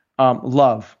 So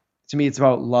love, to me, it's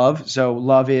about love. So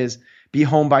love is be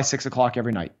home by 6 o'clock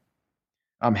every night.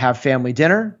 Have family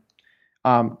dinner.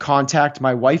 Contact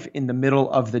my wife in the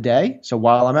middle of the day. So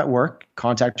while I'm at work,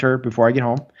 contact her before I get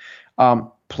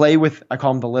home. Play with, I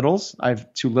call them the littles. I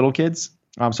have 2 little kids.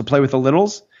 So play with the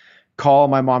littles. Call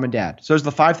my mom and dad. So those are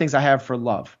the 5 things I have for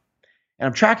love. And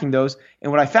I'm tracking those.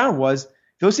 And what I found was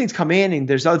those things come in and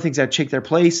there's other things that take their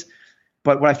place.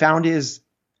 But what I found is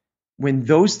when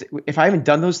if I haven't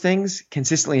done those things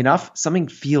consistently enough, something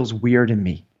feels weird in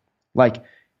me. Like,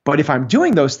 but if I'm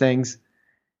doing those things,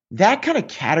 that kind of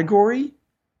category,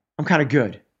 I'm kind of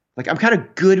good. Like, I'm kind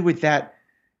of good with that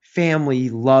family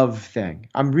love thing.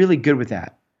 I'm really good with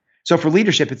that. So for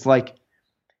leadership, it's like,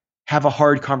 have a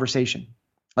hard conversation.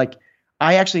 Like,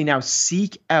 I actually now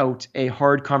seek out a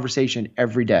hard conversation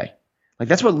every day. Like,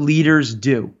 that's what leaders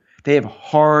do. They have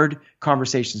hard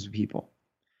conversations with people.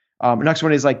 The next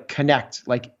one is like connect,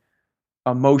 like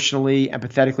emotionally,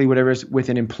 empathetically, whatever it is, with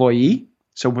an employee.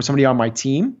 So with somebody on my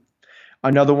team.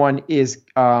 Another one is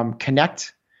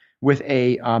connect with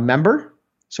a member.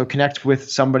 So connect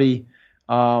with somebody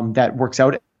that works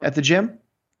out at the gym.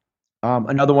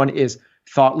 Another one is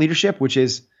thought leadership, which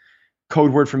is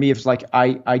code word for me. It's like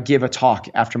I give a talk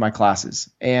after my classes.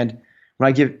 And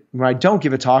when I don't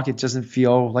give a talk, it doesn't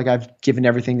feel like I've given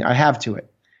everything I have to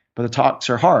it. But the talks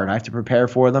are hard. I have to prepare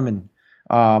for them. And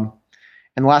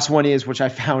the last one is, which I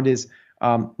found is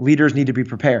leaders need to be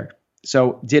prepared.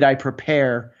 So did I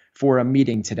prepare for a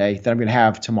meeting today that I'm going to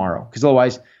have tomorrow? Because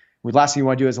otherwise, the last thing you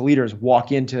want to do as a leader is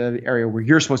walk into the area where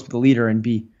you're supposed to be the leader and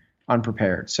be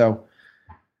unprepared. So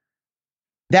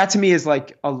that to me is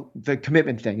like the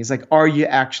commitment thing. Is like, are you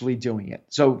actually doing it?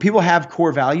 So people have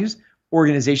core values,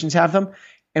 organizations have them,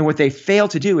 and what they fail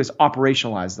to do is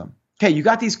operationalize them. Okay, you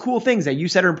got these cool things that you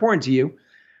said are important to you.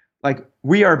 Like,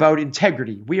 we are about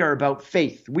integrity. We are about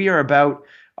faith. We are about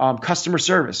customer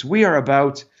service. We are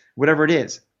about whatever it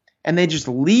is. And they just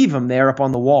leave them there up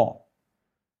on the wall.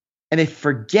 And they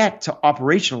forget to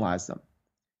operationalize them.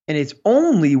 And it's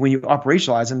only when you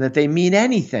operationalize them that they mean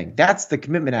anything. That's the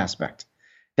commitment aspect.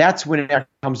 That's when it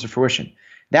comes to fruition.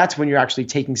 That's when you're actually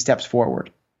taking steps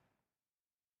forward.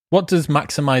 What does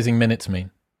maximizing minutes mean?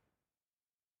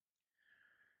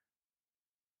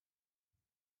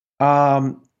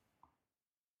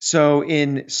 So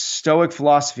in Stoic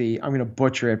philosophy, I'm going to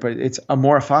butcher it, but it's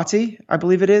amor fati, I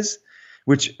believe it is,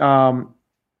 which is that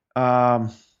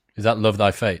love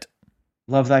thy fate?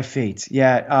 Love thy fate.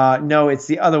 Yeah. No, it's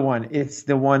the other one. It's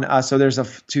the one. So there's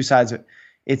 2 sides of it.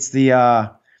 It's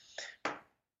the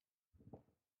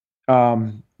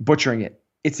butchering it.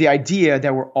 It's the idea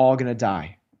that we're all going to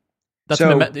die.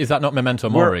 Is that not memento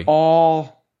mori? We're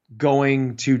all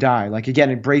going to die. Like, again,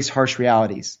 embrace harsh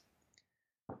realities.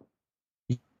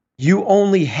 You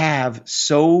only have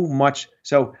so much.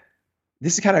 So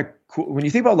this is kind of cool. When you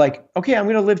think about like, okay, I'm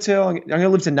going to live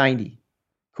to 90.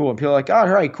 Cool. And people are like, oh, all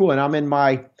right, cool. And I'm in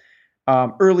my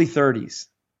early 30s.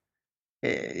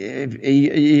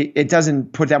 It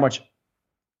doesn't put that much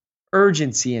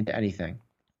urgency into anything.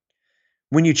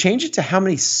 When you change it to how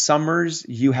many summers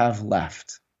you have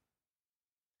left.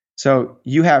 So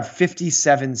you have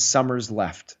 57 summers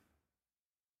left.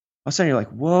 All of a sudden you're like,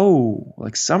 whoa,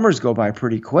 like summers go by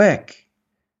pretty quick.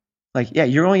 Like, yeah,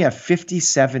 you only have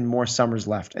 57 more summers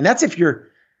left. And that's if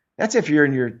you're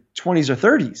in your 20s or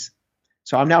 30s.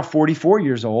 So I'm now 44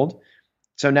 years old.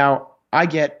 So now I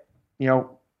get,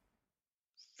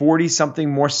 40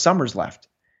 something more summers left.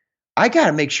 I got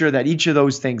to make sure that each of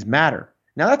those things matter.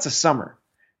 Now that's a summer.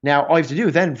 Now all you have to do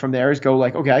then from there is go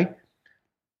like, okay,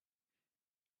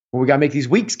 well, we got to make these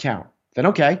weeks count. Then,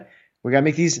 okay, we got to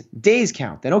make these days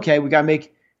count. Then, okay, we got to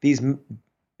make these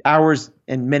hours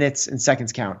and minutes and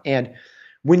seconds count. And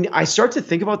when I start to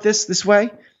think about this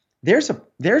way, there's a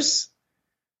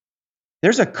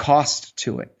cost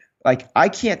to it. Like, I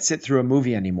can't sit through a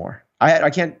movie anymore. I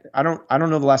don't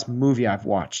know the last movie I've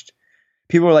watched.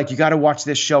 People are like, you got to watch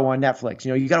this show on Netflix.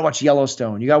 You got to watch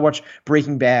Yellowstone. You got to watch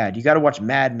Breaking Bad. You got to watch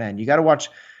Mad Men. You got to watch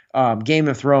Game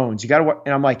of Thrones. You got to watch,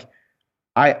 and I'm like,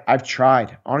 I've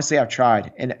tried. Honestly, I've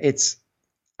tried, and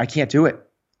I can't do it.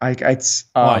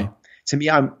 Why? To me,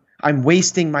 I'm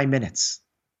wasting my minutes.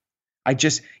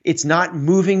 It's not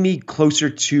moving me closer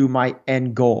to my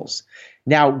end goals.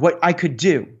 Now, what I could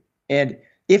do, and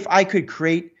if I could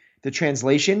create the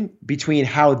translation between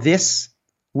how this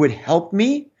would help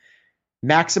me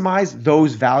maximize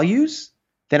those values,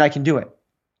 then I can do it.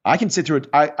 I can sit through it.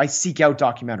 I seek out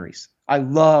documentaries. I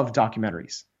love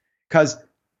documentaries because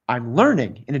I'm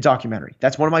learning in a documentary.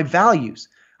 That's one of my values.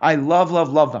 I love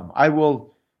them. I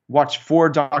will watch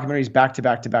 4 documentaries back to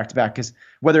back to back to back, because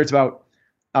whether it's about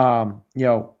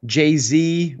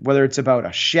Jay-Z, whether it's about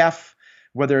a chef,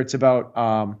 whether it's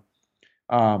about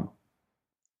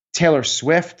Taylor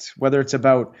Swift, whether it's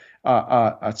about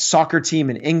a soccer team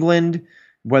in England,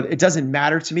 whether it doesn't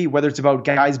matter to me, whether it's about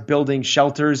guys building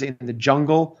shelters in the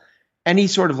jungle, any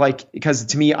sort of because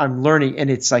to me, I'm learning, and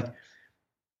it's like,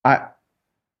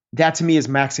 that to me is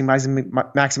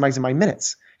maximizing my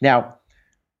minutes. Now,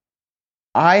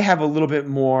 I have a little bit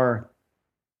more,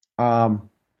 my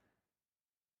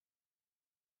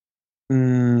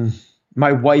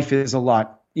wife is a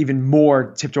lot even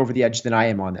more tipped over the edge than I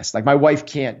am on this. Like, my wife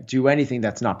can't do anything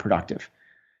that's not productive.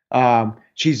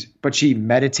 But she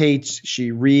meditates,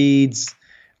 she reads,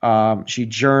 she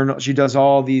journals, she does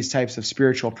all these types of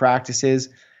spiritual practices.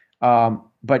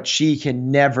 But she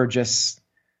can never just,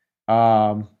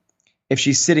 if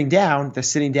she's sitting down, the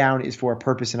sitting down is for a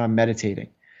purpose, and I'm meditating.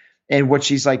 And what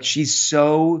she's like, she's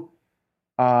so,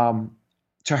 to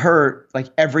her, like,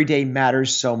 every day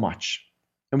matters so much.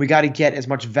 And we got to get as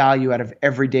much value out of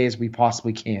every day as we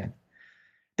possibly can.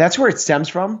 That's where it stems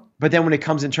from. But then when it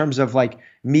comes in terms of like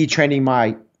me training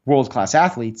my world-class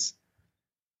athletes,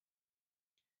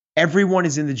 everyone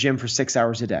is in the gym for 6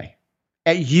 hours a day.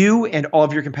 You and all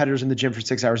of your competitors in the gym for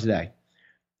 6 hours a day.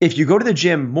 If you go to the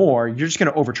gym more, you're just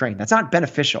going to overtrain. That's not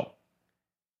beneficial.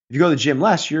 If you go to the gym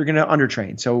less, you're going to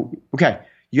undertrain. So, okay,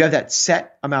 you have that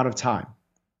set amount of time.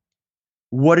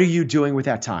 What are you doing with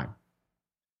that time?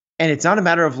 And it's not a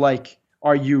matter of like,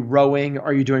 are you rowing?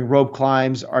 Are you doing rope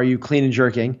climbs? Are you clean and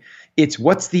jerking? It's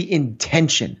what's the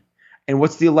intention and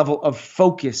what's the level of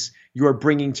focus you are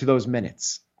bringing to those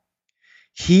minutes.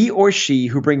 He or she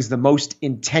who brings the most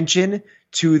intention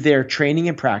to their training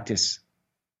and practice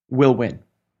will win.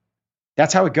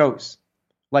 That's how it goes.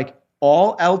 Like,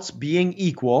 all else being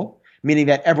equal, meaning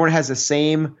that everyone has the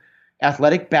same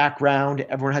athletic background,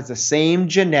 everyone has the same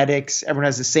genetics, everyone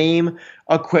has the same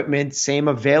equipment, same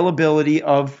availability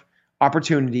of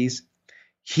opportunities.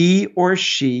 He or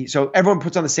she, so everyone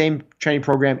puts on the same training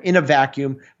program in a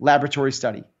vacuum laboratory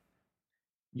study.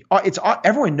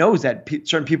 Everyone knows that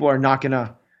certain people are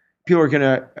gonna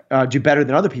do better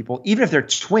than other people, even if they're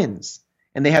twins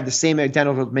and they have the same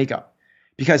identical makeup,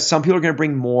 because some people are going to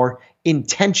bring more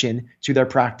intention to their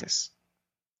practice.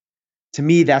 To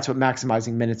me, that's what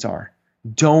maximizing minutes are.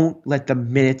 Don't let the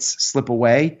minutes slip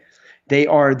away.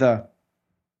 People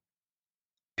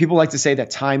like to say that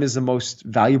time is the most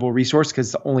valuable resource because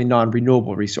it's the only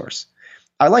non-renewable resource.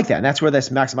 I like that. And that's where this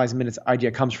maximizing minutes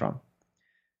idea comes from.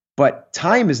 But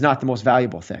time is not the most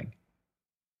valuable thing.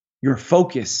 Your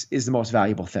focus is the most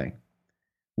valuable thing.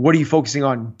 What are you focusing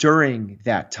on during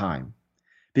that time?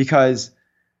 Because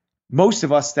most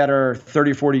of us that are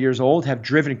 30 or 40 years old have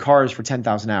driven cars for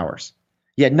 10,000 hours.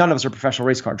 Yet none of us are professional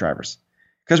race car drivers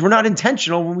because we're not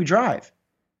intentional when we drive.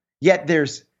 Yet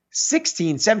there's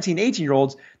 16, 17,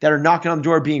 18-year-olds that are knocking on the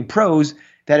door being pros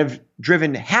that have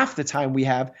driven half the time we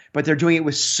have, but they're doing it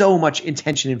with so much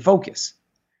intention and focus.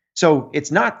 So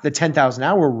it's not the 10,000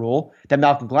 hour rule that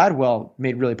Malcolm Gladwell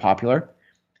made really popular.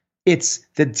 It's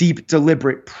the deep,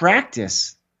 deliberate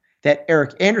practice that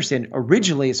Eric Anderson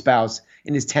originally espoused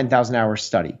in his 10,000 hour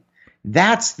study.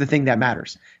 That's the thing that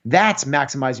matters. That's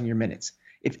maximizing your minutes.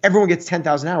 If everyone gets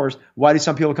 10,000 hours, why do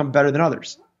some people become better than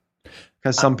others?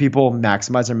 Because some people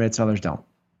maximize their minutes and others don't.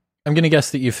 I'm going to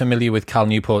guess that you're familiar with Cal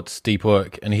Newport's Deep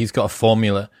Work, and he's got a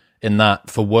formula in that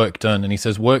for work done. And he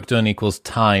says work done equals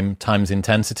time times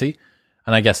intensity.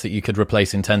 And I guess that you could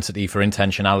replace intensity for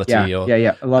intentionality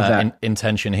Yeah, I love that.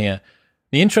 Intention here.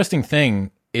 The interesting thing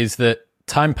is that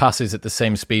time passes at the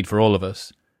same speed for all of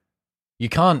us. You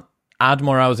can't add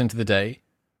more hours into the day.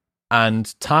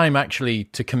 And time actually,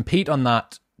 to compete on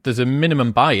that, there's a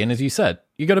minimum buy-in, as you said.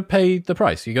 You got to pay the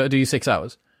price. You got to do your 6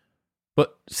 hours.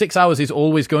 But 6 hours is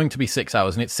always going to be 6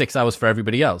 hours, and it's 6 hours for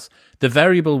everybody else. The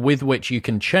variable with which you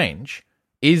can change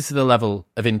is the level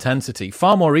of intensity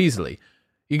far more easily.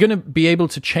 You're going to be able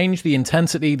to change the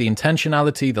intensity, the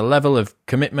intentionality, the level of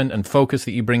commitment and focus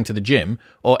that you bring to the gym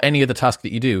or any other task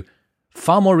that you do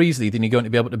far more easily than you're going to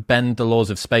be able to bend the laws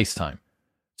of space-time.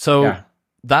 So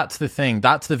that's the thing.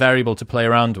 That's the variable to play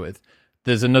around with.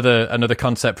 There's another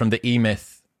concept from the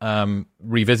E-Myth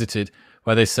revisited,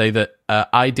 where they say that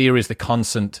idea is the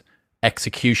constant,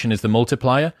 execution is the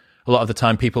multiplier. A lot of the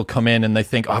time people come in and they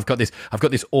think, oh, I've got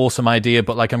this awesome idea,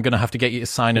 but like I'm going to have to get you to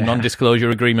sign a non-disclosure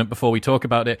agreement before we talk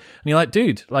about it. And you're like,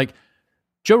 dude, like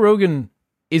Joe Rogan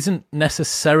isn't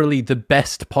necessarily the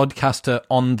best podcaster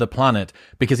on the planet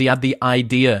because he had the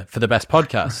idea for the best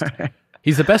podcast.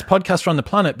 He's the best podcaster on the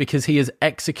planet because he has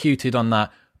executed on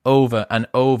that over and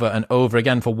over and over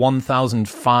again for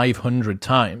 1,500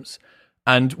 times.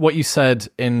 And what you said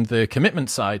in the commitment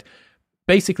side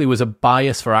basically was a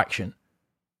bias for action.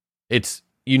 It's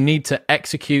you need to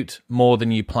execute more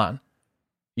than you plan.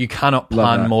 You cannot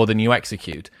plan more than you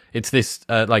execute. It's this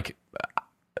like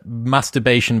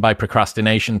masturbation by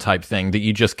procrastination type thing that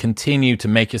you just continue to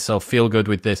make yourself feel good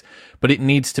with this, but it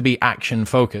needs to be action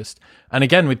focused. And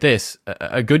again, with this,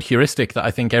 a good heuristic that I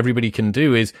think everybody can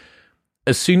do is,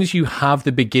 as soon as you have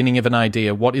the beginning of an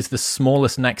idea, what is the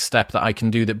smallest next step that I can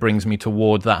do that brings me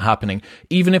toward that happening?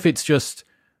 Even if it's just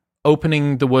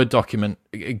opening the Word document,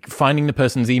 finding the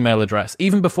person's email address,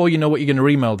 even before you know what you're going to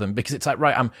email them, because it's like,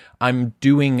 right, I'm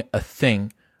doing a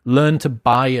thing. Learn to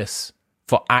bias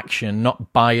for action,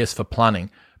 not bias for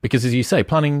planning. Because as you say,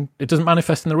 planning, it doesn't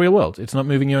manifest in the real world. It's not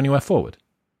moving you anywhere forward.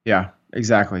 Yeah,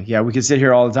 exactly. Yeah, we could sit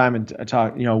here all the time and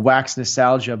talk, wax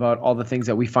nostalgia about all the things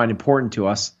that we find important to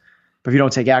us. But if you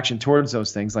don't take action towards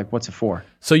those things, like what's it for?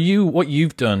 So what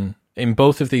you've done in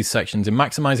both of these sections, in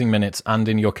maximizing minutes and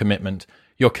in your commitment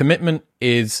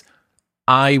is,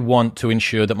 I want to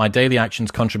ensure that my daily actions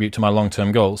contribute to my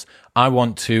long-term goals. I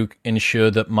want to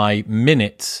ensure that my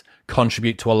minutes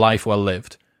contribute to a life well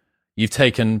lived. You've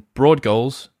taken broad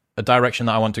goals, a direction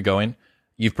that I want to go in.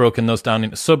 You've broken those down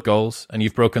into sub-goals, and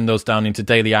you've broken those down into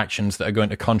daily actions that are going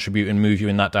to contribute and move you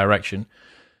in that direction.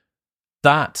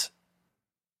 That,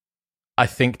 I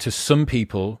think, to some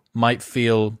people might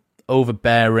feel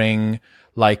overbearing,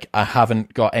 like I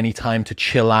haven't got any time to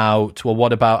chill out. Well,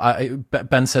 what about,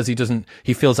 Ben says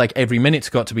he feels like every minute's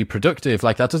got to be productive.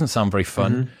 Like that doesn't sound very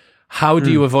fun. Mm-hmm. How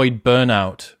do you avoid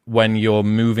burnout when you're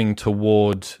moving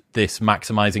toward this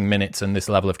maximizing minutes and this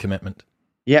level of commitment?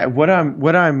 Yeah, what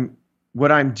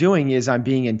I'm doing is I'm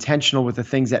being intentional with the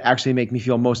things that actually make me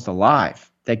feel most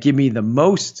alive, that give me the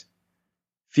most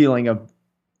feeling of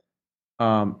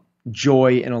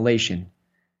joy and elation.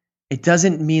 It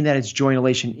doesn't mean that it's joy and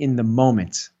elation in the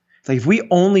moment. It's like if we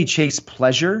only chase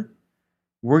pleasure,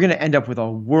 we're going to end up with a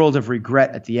world of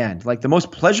regret at the end. Like the most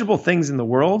pleasurable things in the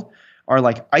world are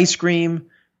like ice cream,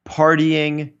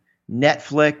 partying,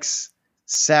 Netflix,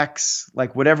 sex,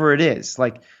 like whatever it is.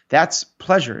 Like that's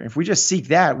pleasure. If we just seek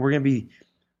that, we're going to be,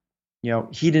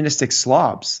 hedonistic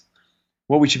slobs.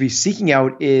 What we should be seeking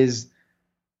out is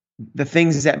the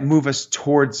things that move us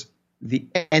towards the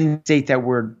end state that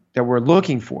we're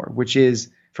looking for, which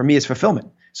is, for me, is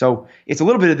fulfillment. So it's a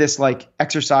little bit of this like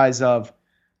exercise of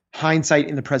hindsight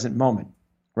in the present moment,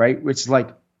 right? Which is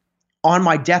like on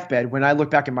my deathbed, when I look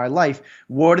back at my life,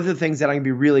 what are the things that I'm going to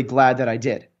be really glad that I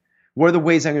did? What are the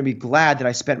ways I'm going to be glad that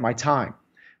I spent my time?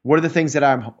 What are the things that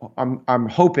I'm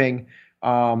hoping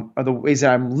are the ways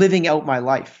that I'm living out my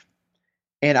life?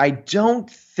 And I don't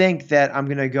think that I'm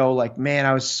going to go like, man,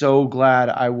 I was so glad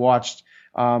I watched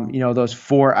those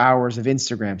 4 hours of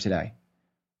Instagram today.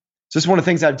 So this is one of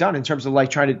the things I've done in terms of like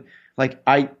trying to, like,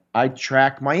 I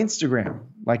track my Instagram,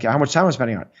 like how much time I'm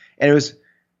spending on it. And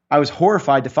I was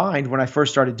horrified to find when I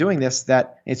first started doing this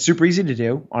that it's super easy to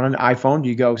do on an iPhone.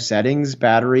 You go settings,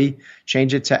 battery,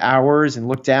 change it to hours and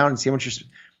look down and see how much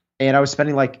and I was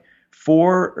spending like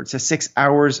 4 to 6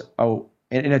 hours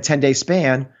in a 10-day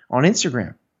span on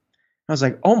Instagram. I was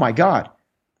like, oh my God.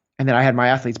 And then I had my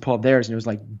athletes pull up theirs and it was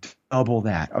like double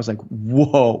that. I was like,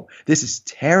 whoa, this is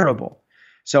terrible.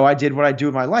 So I did what I do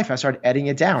in my life. I started editing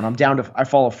it down. I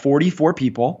follow 44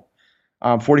 people,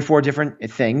 44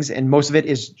 different things. And most of it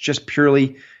is just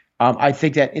purely, I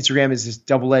think that Instagram is this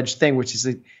double-edged thing, which is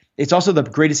it's also the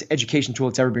greatest education tool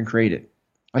that's ever been created.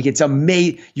 Like it's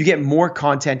amazing. You get more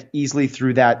content easily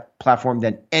through that platform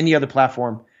than any other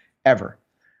platform ever,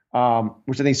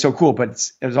 which I think is so cool.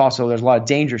 But there's a lot of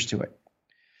dangers to it.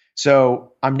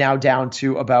 So I'm now down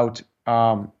to about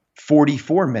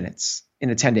 44 minutes in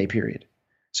a 10-day period.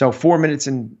 So 4 minutes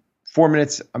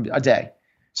a day.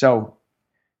 So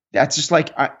that's just like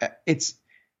it's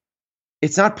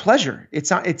not pleasure.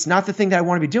 It's not the thing that I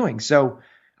want to be doing. So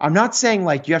I'm not saying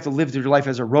like you have to live through your life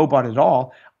as a robot at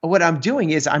all. What I'm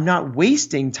doing is I'm not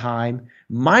wasting time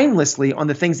mindlessly on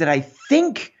the things that I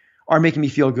think are making me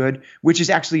feel good, which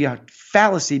is actually a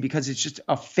fallacy because it's just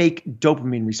a fake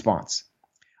dopamine response.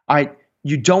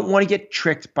 You don't want to get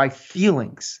tricked by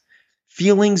feelings.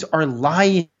 Feelings are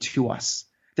lying to us.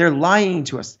 They're lying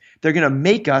to us. They're going to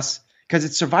make us, because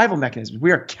it's survival mechanisms.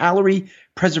 We are calorie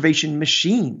preservation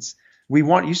machines. We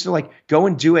used to like go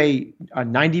and do a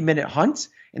 90-minute hunt,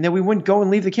 and then we wouldn't go and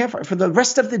leave the campfire for the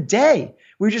rest of the day.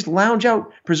 We would just lounge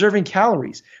out preserving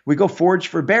calories. We go forage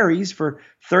for berries for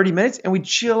 30 minutes and we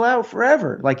chill out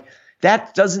forever. Like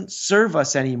that doesn't serve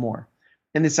us anymore.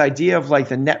 And this idea of like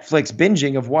the Netflix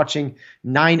binging of watching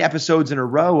 9 episodes in a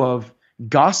row of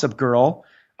Gossip Girl,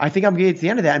 I think I'm going to get to the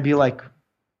end of that and be like,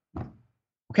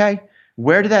 okay,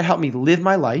 where did that help me live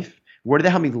my life? Where do they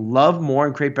help me love more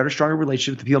and create better, stronger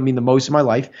relationships with the people that mean the most in my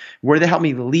life? Where do they help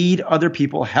me lead other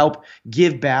people, help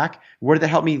give back? Where do they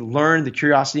help me learn the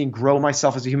curiosity and grow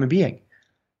myself as a human being?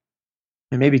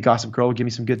 And maybe Gossip Girl will give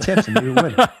me some good tips and maybe we'll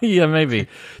win. Yeah, maybe.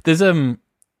 There's a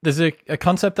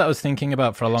concept that I was thinking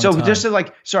about for a long time. So just to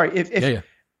like, sorry, if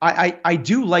I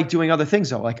do like doing other things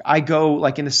though. Like I go,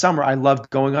 like in the summer, I love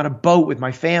going on a boat with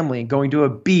my family and going to a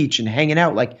beach and hanging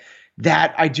out like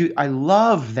that. I do. I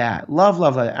love that. Love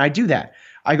that. And I do that.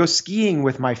 I go skiing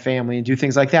with my family and do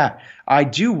things like that. I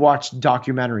do watch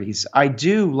documentaries. I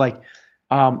do like,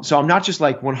 so I'm not just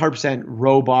like 100%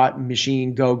 robot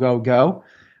machine, go.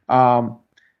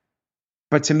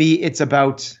 But to me, it's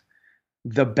about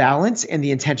the balance and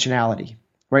the intentionality.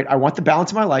 Right. I want the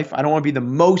balance in my life. I don't want to be the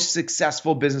most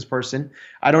successful business person.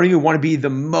 I don't even want to be the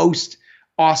most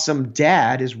awesome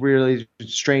dad, as really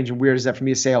strange and weird as that for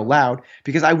me to say out loud,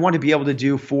 because I want to be able to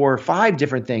do 4 or 5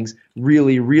 different things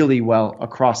really, really well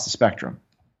across the spectrum.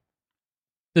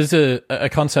 There's a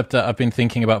concept that I've been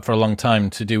thinking about for a long time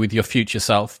to do with your future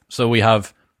self. So we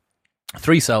have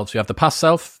 3 selves. We have the past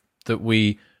self that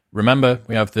we remember.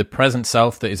 We have the present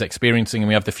self that is experiencing, and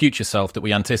we have the future self that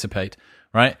we anticipate,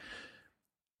 right?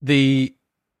 The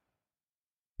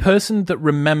person that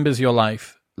remembers your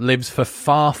life lives for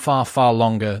far, far, far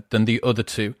longer than the other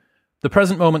 2. The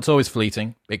present moment's always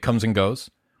fleeting. It comes and goes.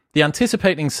 The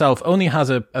anticipating self only has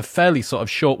a fairly sort of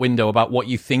short window about what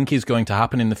you think is going to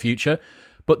happen in the future.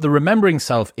 But the remembering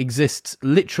self exists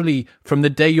literally from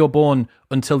the day you're born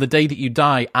until the day that you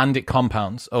die, and it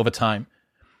compounds over time.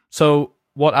 So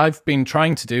what I've been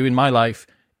trying to do in my life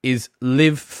is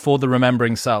live for the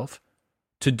remembering self.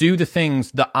 To do the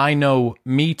things that I know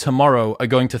me tomorrow are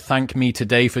going to thank me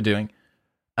today for doing.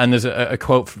 And there's a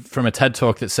quote from a TED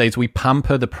Talk that says, we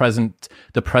pamper the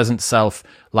present self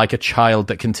like a child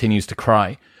that continues to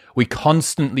cry. We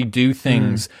constantly do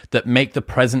things that make the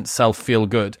present self feel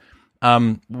good.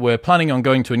 We're planning on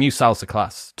going to a new salsa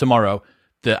class tomorrow.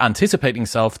 The anticipating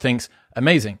self thinks,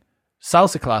 amazing.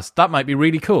 Salsa class, that might be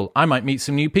really cool. I might meet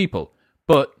some new people.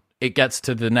 But it gets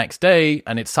to the next day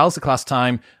and it's salsa class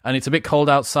time and it's a bit cold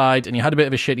outside and you had a bit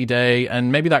of a shitty day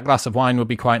and maybe that glass of wine would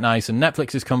be quite nice and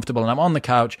Netflix is comfortable and I'm on the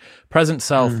couch. Present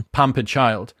self, pampered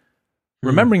child.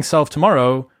 Remembering self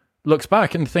tomorrow looks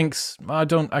back and thinks, I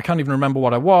can't even remember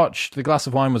what I watched. The glass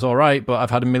of wine was all right, but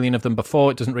I've had a million of them before.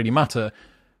 It doesn't really matter.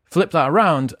 Flip that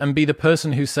around and be the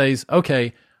person who says,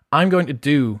 okay, I'm going to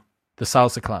do the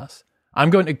salsa class.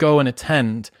 I'm going to go and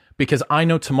attend because I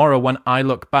know tomorrow when I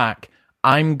look back,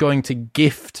 I'm going to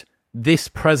gift this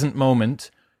present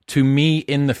moment to me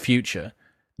in the future.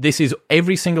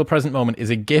 Every single present moment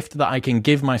is a gift that I can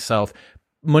give myself,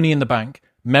 money in the bank,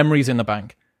 memories in the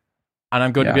bank. And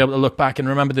I'm going to be able to look back and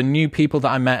remember the new people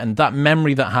that I met and that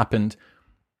memory that happened.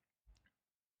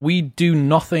 We do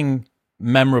nothing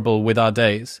memorable with our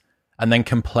days and then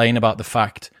complain about the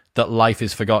fact that life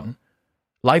is forgotten.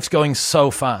 Life's going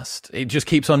so fast. It just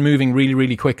keeps on moving really,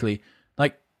 really quickly.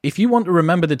 Like, if you want to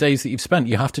remember the days that you've spent,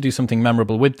 you have to do something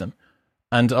memorable with them.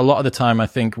 And a lot of the time, I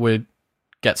think we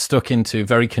get stuck into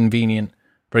very convenient,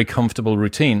 very comfortable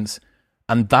routines.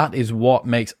 And that is what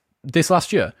makes this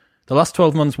last year, the last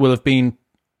 12 months will have been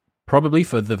probably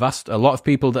for a lot of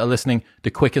people that are listening,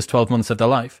 the quickest 12 months of their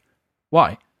life.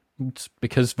 Why? It's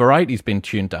because variety's been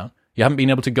tuned down. You haven't been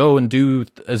able to go and do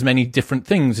as many different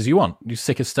things as you want. You're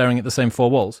sick of staring at the same 4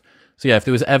 walls. So yeah, if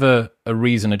there was ever a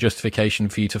reason, a justification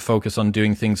for you to focus on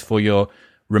doing things for your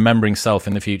remembering self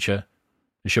in the future,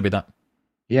 it should be that.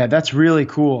 Yeah, that's really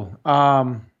cool.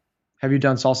 Have you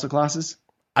done salsa classes?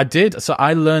 I did. So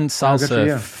I learned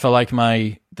salsa for like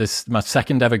my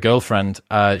second ever girlfriend.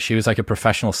 She was like a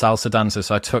professional salsa dancer.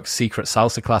 So I took secret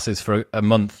salsa classes for a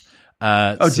month.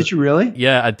 Did you really?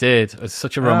 Yeah, I did. It's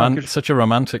such a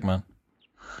romantic, man.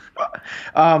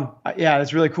 Yeah,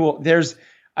 that's really cool. There's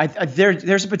a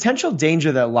potential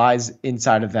danger that lies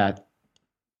inside of that.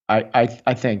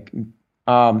 I think,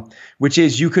 which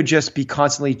is you could just be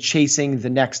constantly chasing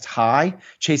the next high,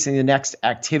 chasing the next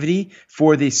activity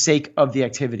for the sake of the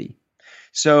activity.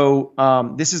 So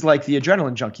this is like the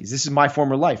adrenaline junkies. This is my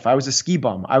former life. I was a ski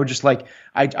bum. I would just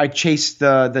I chased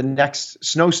the next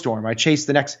snowstorm. I chased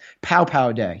the next pow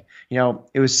pow day. You know,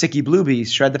 it was Sicky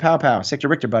Bluebies, shred the pow pow, sick to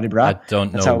Richter, buddy, bro. I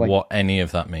don't know what any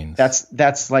of that means.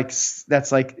 That's like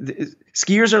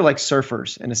skiers are like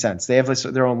surfers in a sense. They have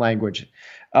their own language.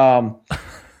 But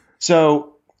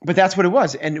that's what it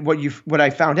was. And what I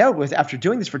found out was after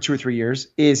doing this for 2 or 3 years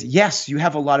is yes, you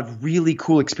have a lot of really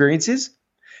cool experiences.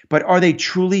 But are they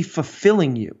truly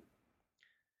fulfilling you?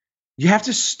 You have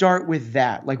to start with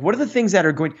that. Like, what are the things that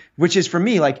are which is for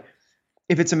me, like,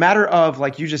 if it's a matter of,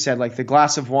 like you just said, like the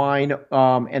glass of wine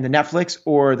and the Netflix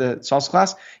or the salsa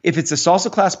class, if it's a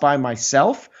salsa class by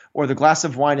myself or the glass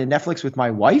of wine and Netflix with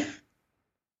my wife,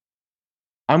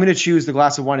 I'm going to choose the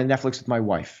glass of wine and Netflix with my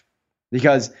wife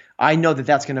because I know that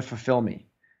that's going to fulfill me.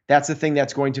 That's the thing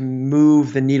that's going to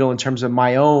move the needle in terms of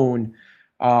my own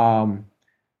the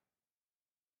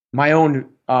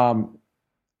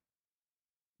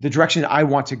direction I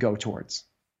want to go towards.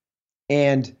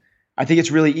 And I think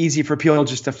it's really easy for people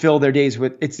just to fill their days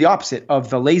with, it's the opposite of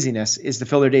the laziness, is to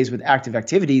fill their days with active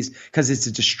activities because it's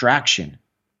a distraction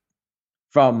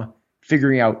from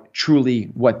figuring out truly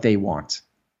what they want.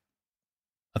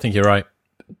 I think you're right.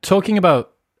 Talking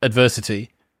about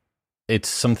adversity, it's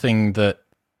something that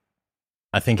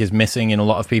I think is missing in a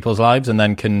lot of people's lives and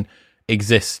then can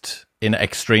exist in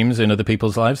extremes in other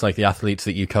people's lives, like the athletes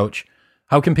that you coach.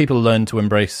 How can people learn to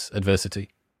embrace adversity?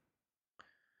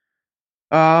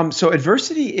 So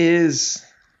adversity it's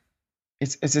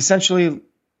essentially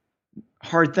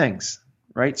hard things,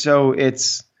 right? So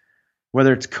it's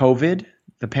whether it's COVID,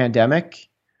 the pandemic,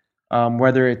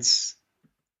 whether it's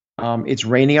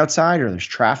raining outside or there's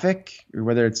traffic, or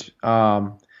whether it's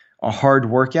a hard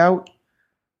workout.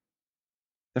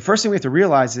 The first thing we have to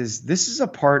realize is this is a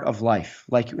part of life.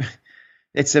 Like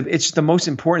it's the most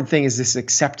important thing is this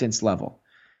acceptance level.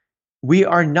 We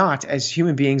are not, as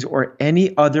human beings or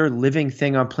any other living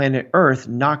thing on planet Earth,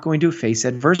 not going to face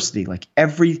adversity. There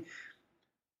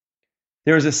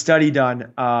was a study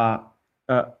done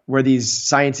where these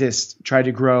scientists try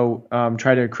to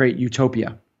create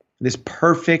utopia, this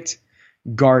perfect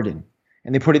garden.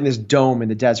 And they put it in this dome in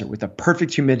the desert with the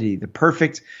perfect humidity, the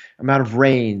perfect amount of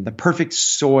rain, the perfect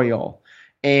soil.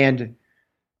 And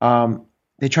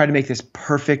they tried to make this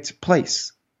perfect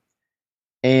place.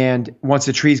 And once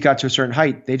the trees got to a certain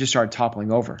height, they just started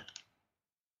toppling over.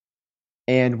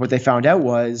 And what they found out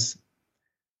was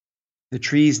the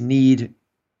trees need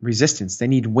resistance. They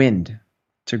need wind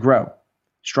to grow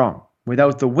strong.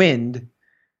 Without the wind,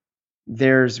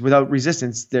 without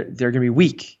resistance, they're going to be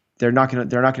weak. They're not going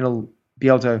to be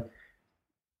able to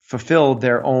fulfill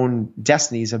their own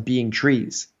destinies of being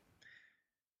trees.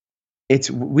 It's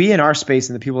we in our space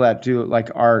and the people that do like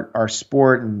our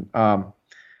sport and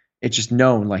it's just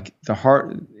known like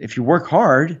if you work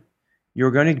hard,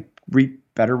 you're going to reap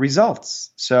better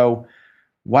results. So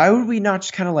why would we not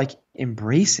just kind of like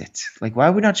embrace it? Like, why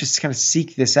would we not just kind of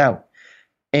seek this out?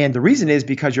 And the reason is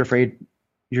because you're afraid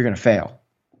you're going to fail.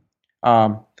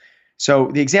 So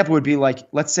the example would be like,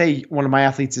 let's say one of my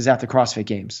athletes is at the CrossFit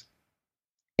Games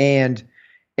and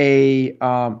it's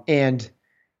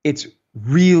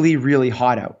really, really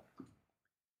hot out.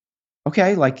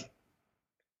 Okay. Like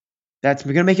that's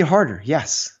going to make it harder.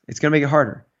 Yes. It's going to make it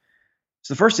harder.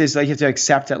 So the first is like, you have to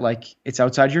accept that like it's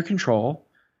outside your control.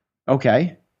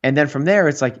 Okay. And then from there,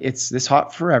 it's like, it's this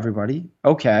hot for everybody.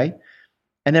 Okay.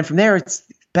 And then from there, it's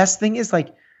best thing is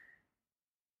like,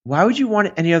 why would you want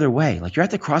it any other way? Like you're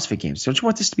at the CrossFit Games. Don't you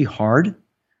want this to be hard?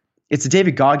 It's a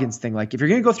David Goggins thing. Like if you're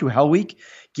going to go through Hell Week,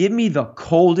 give me the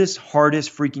coldest,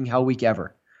 hardest freaking Hell Week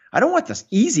ever. I don't want this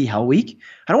easy Hell Week.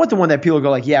 I don't want the one that people go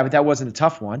like, yeah, but that wasn't a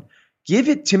tough one. Give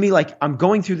it to me like I'm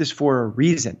going through this for a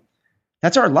reason.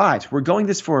 That's our lives. We're going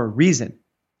this for a reason.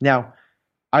 Now,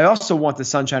 I also want the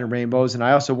sunshine and rainbows, and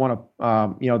I also want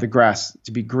to, the grass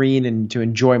to be green and to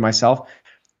enjoy myself.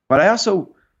 But I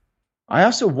also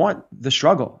want the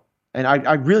struggle, and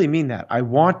I really mean that. I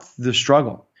want the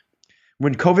struggle.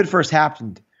 When COVID first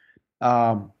happened,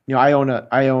 I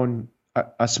own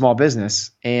a small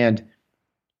business, and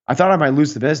I thought I might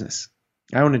lose the business.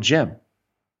 I own a gym,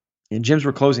 and gyms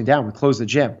were closing down. We closed the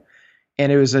gym,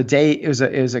 and it was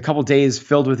a couple days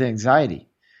filled with anxiety.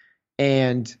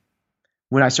 And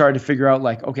when I started to figure out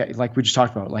like, okay, like we just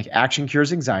talked about, like action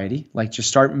cures anxiety, like just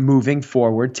start moving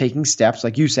forward, taking steps.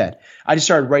 Like you said, I just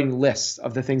started writing lists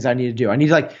of the things I need to do. I need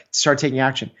to like start taking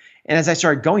action. And as I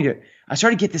started going to it, I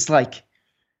started to get this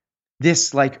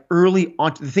early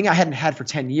on, the thing I hadn't had for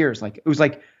 10 years. Like it was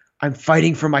like, I'm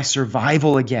fighting for my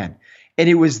survival again. And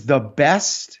it was the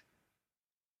best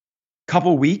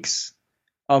couple weeks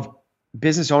of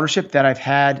business ownership that I've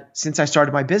had since I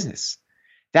started my business.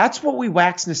 That's what we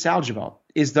wax nostalgia about,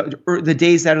 is the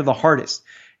days that are the hardest.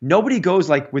 Nobody goes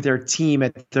like with their team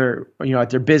at their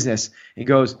business and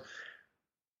goes,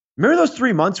 remember those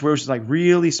 3 months where it was just like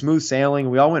really smooth sailing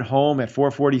and we all went home at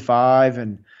 4:45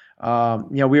 and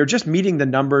we were just meeting the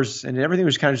numbers and everything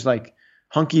was kind of just like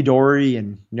hunky dory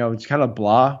and it's kind of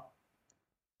blah.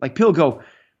 Like people go,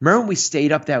 remember when we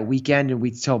stayed up that weekend and we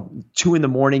till 2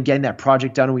 a.m. getting that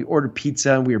project done and we ordered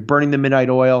pizza and we were burning the midnight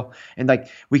oil and like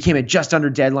we came in just under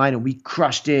deadline and we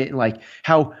crushed it, and like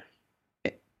how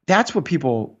that's what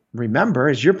people remember,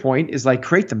 is your point, is like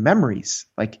create the memories.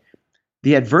 Like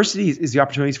the adversity is the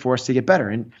opportunities for us to get better.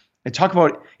 And talk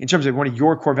about in terms of one of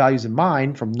your core values and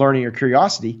mine from learning or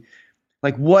curiosity,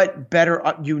 like what better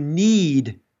you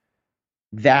need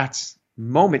that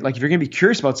moment. Like if you're going to be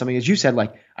curious about something, as you said,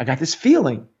 like I got this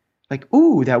feeling like,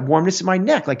 ooh, that warmness in my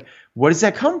neck. Like what does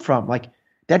that come from? Like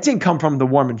that didn't come from the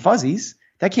warm and fuzzies.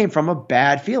 That came from a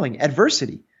bad feeling,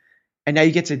 adversity. And now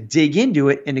you get to dig into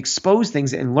it and expose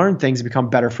things and learn things and become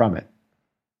better from it.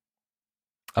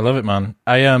 I love it, man.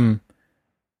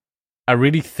 I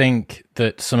really think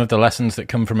that some of the lessons that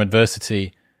come from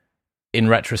adversity in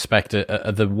retrospect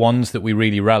are the ones that we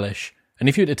really relish. And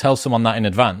if you were to tell someone that in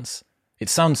advance, it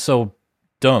sounds so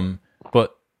dumb,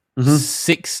 but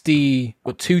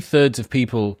 2/3 of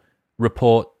people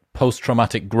report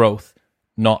post-traumatic growth,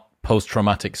 not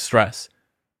post-traumatic stress.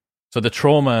 So the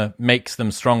trauma makes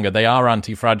them stronger. They are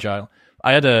anti-fragile.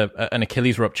 I had an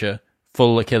Achilles rupture,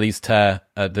 full Achilles tear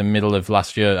at the middle of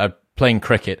last year, playing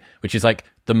cricket, which is like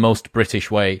the most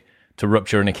British way to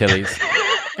rupture an Achilles.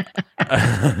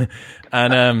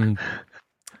 And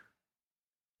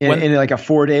in like a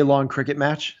 4-day long cricket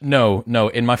match? No,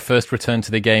 in my first return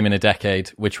to the game in a decade,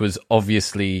 which was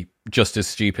obviously just as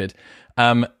stupid.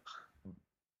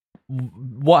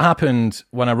 What happened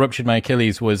when I ruptured my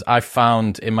Achilles was I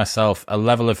found in myself a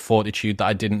level of fortitude that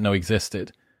I didn't know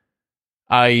existed.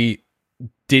 I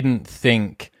didn't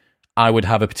think I would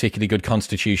have a particularly good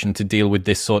constitution to deal with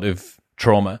this sort of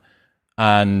trauma.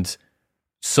 And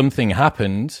something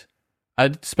happened.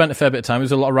 I'd spent a fair bit of time. It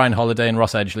was a lot of Ryan Holiday and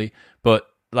Ross Edgley, but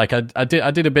like I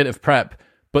did a bit of prep.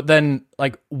 But then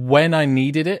like when I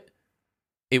needed it,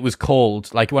 it was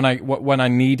called. Like when I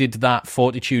needed that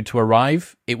fortitude to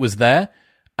arrive, it was there.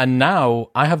 And now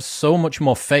I have so much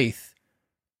more faith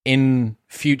in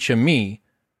future me.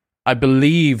 I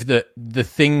believe that the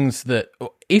things that,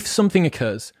 if something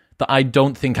occurs that I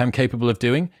don't think I'm capable of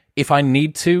doing, if I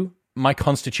need to, my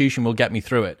constitution will get me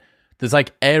through it. There's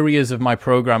like areas of my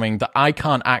programming that I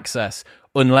can't access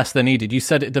unless they're needed. You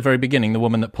said it at the very beginning, the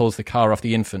woman that pulls the car off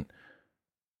the infant.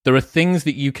 There are things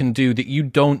that you can do that you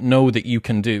don't know that you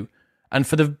can do. And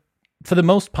for the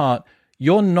most part,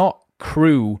 you're not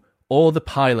crew or the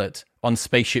pilot on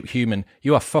Spaceship Human.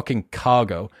 You are fucking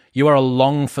cargo. You are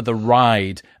along for the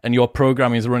ride and your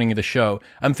programming is running the show.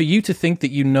 And for you to think that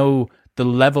you know the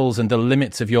levels and the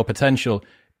limits of your potential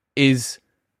is...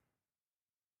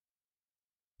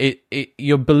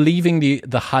 you're believing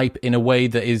the hype in a way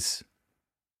that is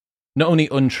not only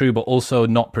untrue, but also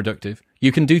not productive.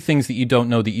 You can do things that you don't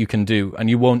know that you can do, and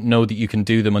you won't know that you can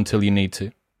do them until you need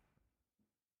to.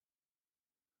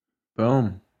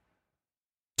 Boom.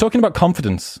 Talking about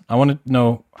confidence, I want to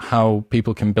know how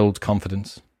people can build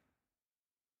confidence.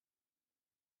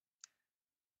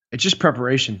 It's just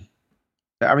preparation.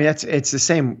 I mean, it's the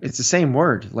same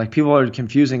word. Like people are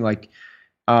confusing, like,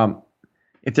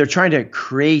 if they're trying to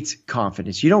create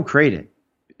confidence, you don't create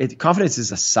it. Confidence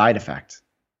is a side effect.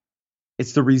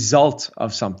 It's the result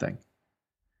of something.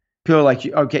 People are like,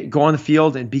 okay, go on the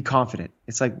field and be confident.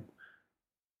 It's like,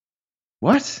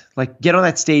 what? Like, get on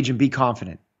that stage and be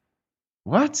confident.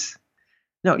 What?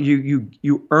 No,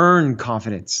 you earn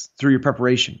confidence through your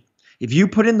preparation. If you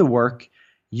put in the work,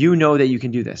 you know that you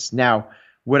can do this. Now,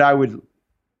 what I would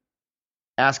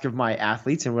ask of my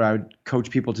athletes and what I would coach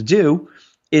people to do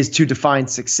is to define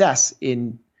success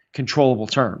in controllable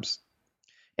terms.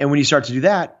 And when you start to do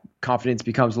that, confidence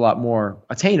becomes a lot more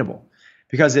attainable.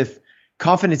 Because if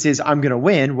confidence is I'm going to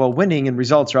win, well, winning and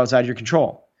results are outside your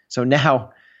control. So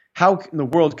now, how in the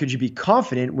world could you be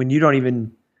confident when you don't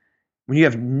even, when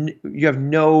you have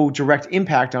no direct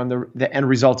impact on the end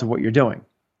result of what you're doing?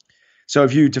 So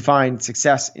if you define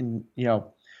success in,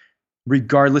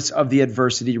 regardless of the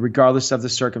adversity, regardless of the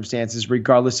circumstances,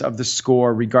 regardless of the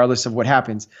score, regardless of what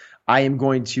happens, I am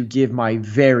going to give my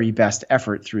very best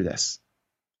effort through this.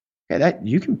 Okay, that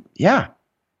you can, yeah,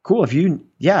 cool. If you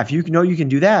know you can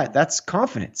do that, that's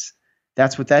confidence.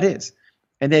 That's what that is.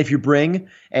 And then if you bring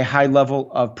a high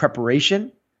level of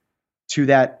preparation to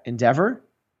that endeavor,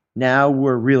 now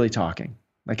we're really talking.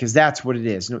 Like, because that's what it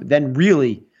is. Then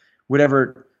really,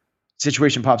 whatever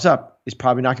situation pops up is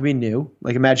probably not going to be new.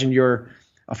 Like imagine you're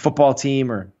a football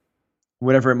team or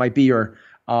whatever it might be, or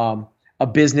a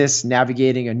business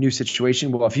navigating a new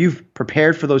situation. Well, if you've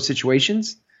prepared for those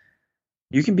situations,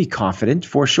 you can be confident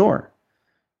for sure.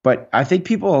 But I think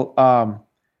people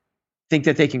think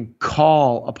that they can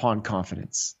call upon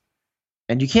confidence,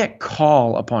 and you can't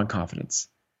call upon confidence.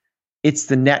 It's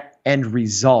the net end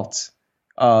result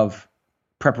of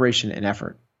preparation and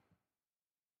effort.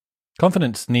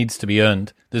 Confidence needs to be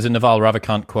earned. There's a Naval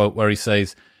Ravikant quote where he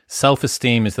says,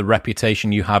 self-esteem is the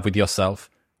reputation you have with yourself.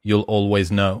 you'll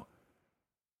always know.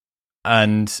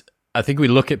 And I think we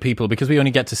look at people because we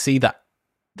only get to see that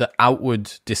the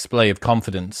outward display of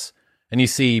confidence. And you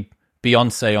see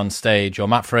Beyonce on stage, or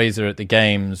Matt Fraser at the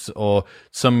games, or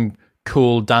some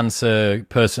cool dancer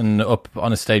person up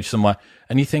on a stage somewhere,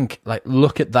 and you think, like,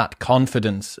 look at that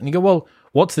confidence, and you go, well,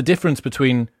 what's the difference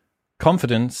between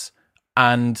confidence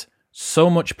and so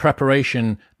much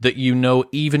preparation that you know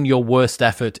even your worst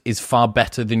effort is far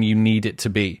better than you need it to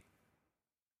be?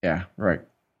 Yeah, right.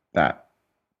 That.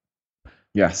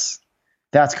 Yes.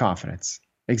 That's confidence.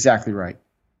 Exactly right.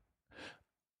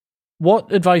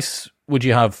 What advice would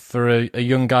you have for a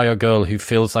young guy or girl who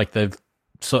feels like they've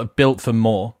sort of built for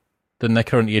more than they're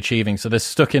currently achieving? So they're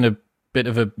stuck in a bit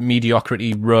of a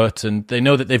mediocrity rut, and they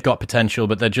know that they've got potential,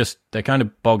 but they're kind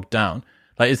of bogged down.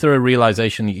 Like, is there a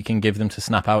realization that you can give them to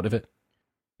snap out of it?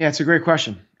 Yeah, it's a great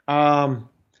question.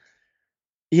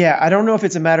 Yeah, I don't know if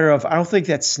it's a matter of, I don't think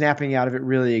that snapping out of it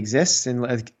really exists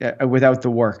and without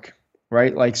the work,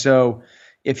 right? Like, so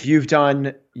if you've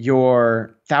done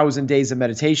your 1,000 days of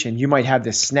meditation, you might have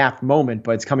this snap moment,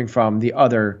 but it's coming from the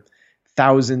other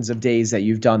thousands of days that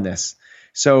you've done this.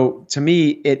 So to me,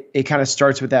 it kind of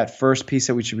starts with that first piece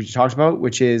that we talked about,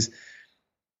 which is,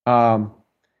 like,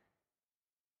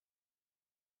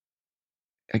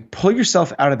 pull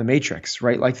yourself out of the matrix,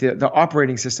 right? Like the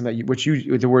operating system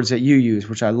the words that you use,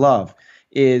 which I love,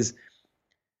 is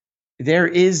there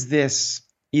is this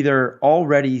either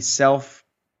already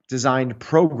self-designed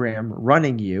program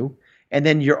running you, and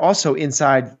then you're also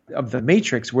inside of the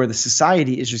matrix where the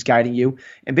society is just guiding you.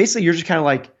 And basically you're just kind of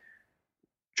like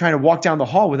trying to walk down the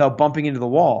hall without bumping into the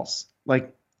walls.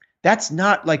 Like, that's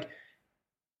not, like,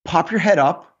 pop your head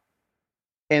up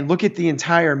and look at the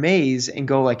entire maze and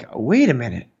go like, wait a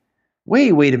minute.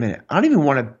 I don't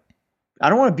want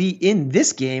to be in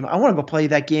this game. I want to go play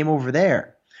that game over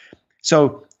there.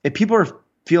 So if people are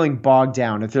feeling bogged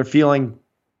down, if they're feeling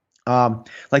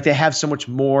like they have so much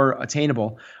more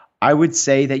attainable, I would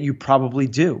say that you probably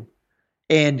do.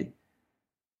 And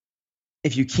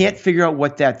if you can't figure out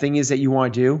what that thing is that you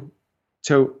want to do,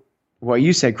 so what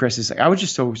you said, Chris, is like, I would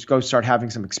just go start having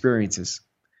some experiences.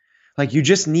 Like, you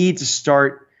just need to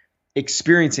start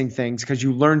experiencing things, because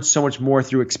you learn so much more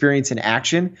through experience and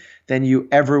action than you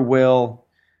ever will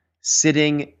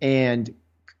sitting and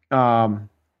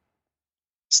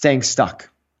staying stuck.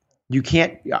 You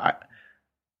can't.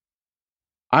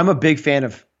 I'm a big fan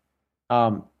of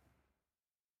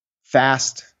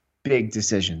fast, big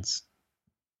decisions.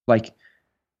 Like,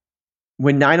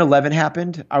 when 9/11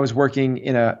 happened, I was working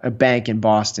in a bank in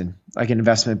Boston, like an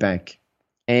investment bank,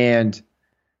 and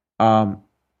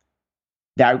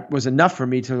that was enough for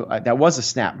me that was a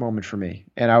snap moment for me.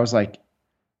 And I was like,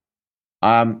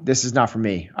 this is not for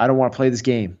me. I don't want to play this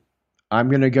game. I'm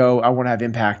going to go, I want to have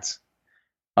impact.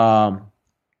 I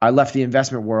left the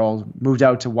investment world, moved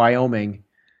out to Wyoming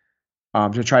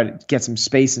to try to get some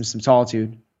space and some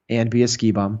solitude and be a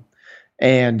ski bum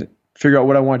and figure out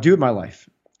what I want to do with my life.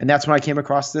 And that's when I came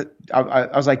across that.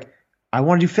 I was like, I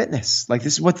want to do fitness. Like,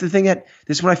 this is this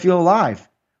is when I feel alive.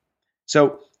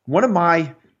 So one of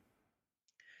my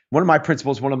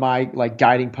principles, one of my like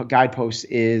guideposts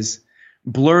is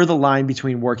blur the line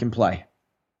between work and play.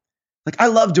 Like, I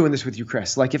love doing this with you,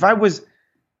 Chris. Like, if I was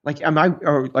like, am I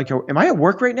at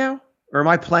work right now, or am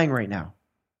I playing right now?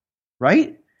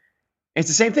 Right? It's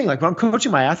the same thing. Like, when I'm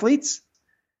coaching my athletes,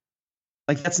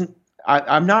 like,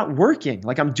 I'm not working.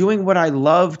 Like, I'm doing what I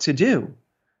love to do.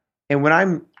 And when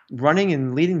I'm running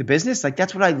and leading the business, like,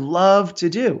 that's what I love to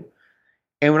do.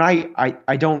 And when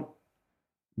I don't,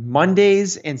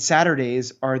 Mondays and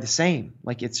Saturdays are the same.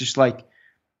 Like, it's just like,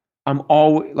 I'm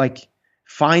always like,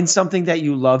 find something that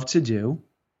you love to do.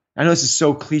 I know this is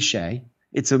so cliche.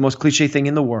 It's the most cliche thing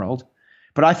in the world,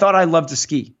 but I thought I loved to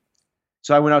ski.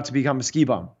 So I went out to become a ski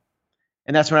bum.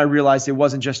 And that's when I realized it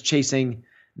wasn't just chasing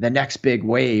the next big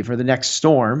wave or the next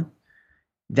storm.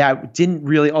 That didn't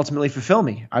really ultimately fulfill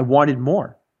me. I wanted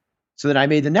more. So then I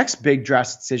made the next big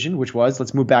drastic decision, which was,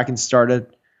 let's move back and start a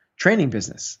training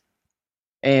business.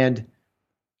 And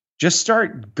just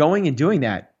start going and doing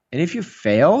that. And if you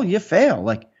fail, you fail.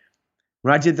 Like,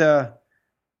 when I did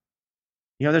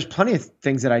there's plenty of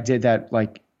things that I did that,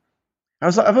 like, I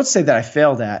was about to say that I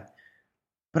failed at,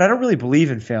 but I don't really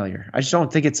believe in failure. I just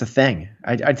don't think it's a thing.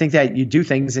 I think that you do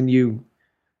things and you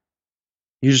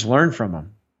just learn from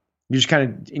them. You just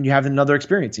and you have another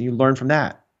experience and you learn from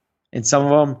that. And some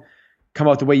of them come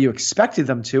out the way you expected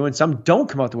them to, and some don't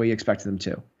come out the way you expected them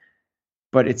to.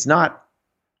 But it's not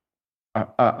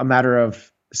a matter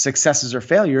of successes or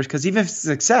failures, because even if it's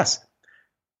success,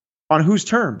 on whose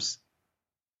terms?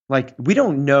 Like, we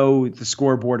don't know the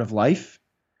scoreboard of life.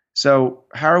 So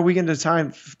how are we going to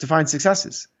define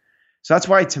successes? So that's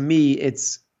why, to me,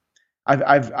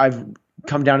 I've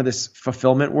come down to this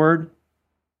fulfillment word,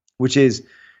 which is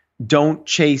don't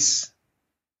chase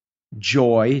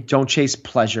joy, don't chase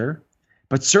pleasure,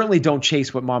 but certainly don't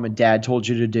chase what mom and dad told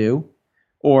you to do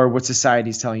or what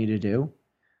society's telling you to do.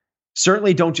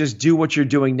 Certainly don't just do what you're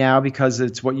doing now because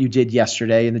it's what you did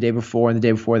yesterday and the day before and the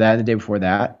day before that and the day before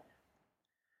that.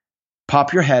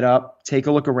 Pop your head up, take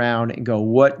a look around and go,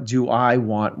 what do I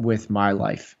want with my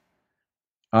life?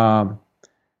 And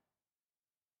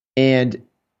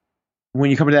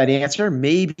when you come to that answer,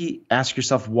 maybe ask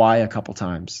yourself why a couple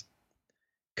times,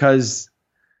 because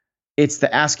it's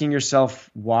the asking yourself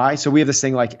why. So we have this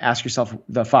thing like ask yourself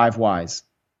the 5 whys.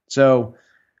 So,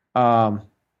 I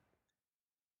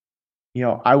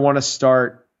want to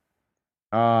start.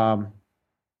 I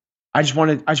just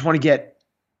want to get.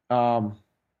 I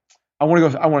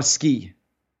want to ski.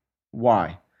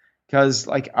 Why? Because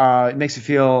it makes me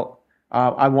feel.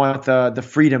 I want the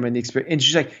freedom and the experience. And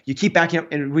just like you keep backing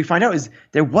up, and we find out is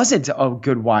there wasn't a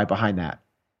good why behind that.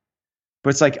 But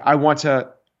it's like I want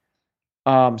to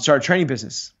start a training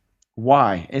business.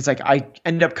 Why? And it's like I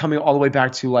end up coming all the way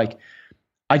back to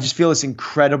I just feel this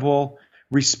incredible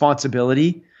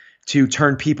responsibility to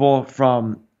turn people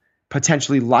from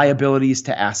potentially liabilities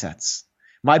to assets.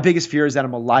 My biggest fear is that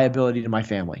I'm a liability to my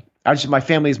family. My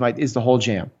family is the whole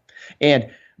jam.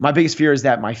 And my biggest fear is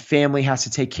that my family has to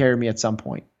take care of me at some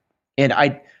point. And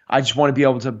I just want to be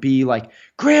able to be like,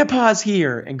 grandpa's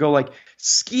here, and go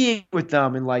skiing with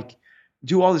them and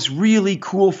do all this really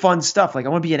cool, fun stuff. I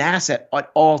want to be an asset at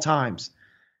all times.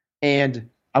 And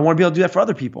I want to be able to do that for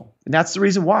other people. And that's the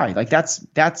reason why.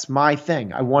 That's my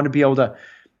thing. I want to be able to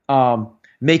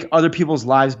make other people's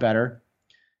lives better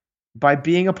by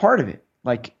being a part of it.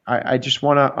 I just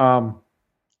want to,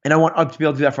 and I want to be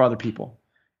able to do that for other people.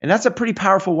 And that's a pretty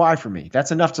powerful why for me.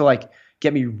 That's enough to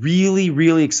get me really,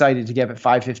 really excited to get up at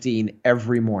 5:15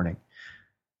 every morning.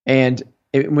 And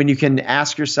when you can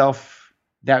ask yourself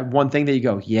that one thing that you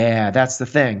go, yeah, that's the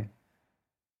thing,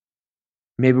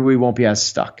 maybe we won't be as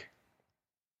stuck.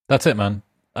 That's it, man.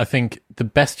 I think the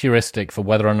best heuristic for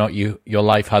whether or not your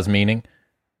life has meaning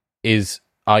is,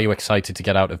 are you excited to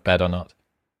get out of bed or not?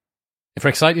 If you're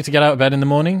excited to get out of bed in the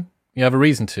morning, you have a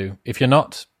reason to. If you're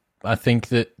not, I think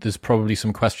that there's probably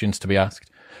some questions to be asked.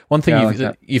 One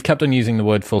thing you've kept on using the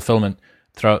word fulfillment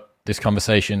throughout this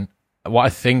conversation. What I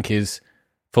think is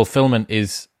fulfillment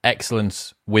is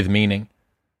excellence with meaning.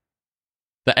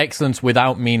 The excellence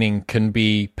without meaning can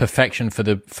be perfection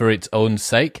for its own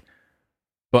sake,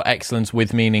 but excellence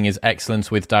with meaning is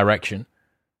excellence with direction.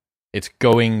 It's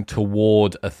going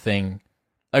toward a thing.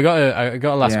 I got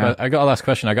a last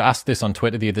question. I got asked this on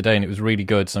Twitter the other day, and it was really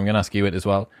good. So I'm going to ask you it as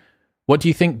well. What do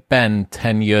you think Ben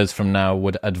 10 years from now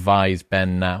would advise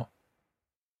Ben now?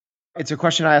 It's a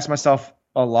question I ask myself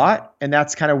a lot, and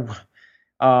that's kind of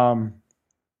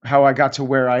how I got to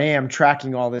where I am,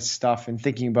 tracking all this stuff and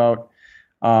thinking about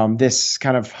this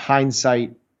kind of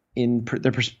hindsight in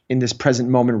this present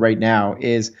moment right now.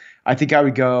 Is I think I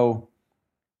would go,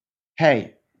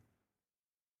 hey,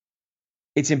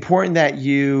 it's important that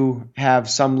you have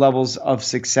some levels of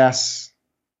success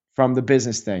from the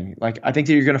business thing. I think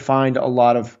that you're going to find a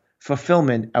lot of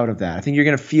fulfillment out of that. I think you're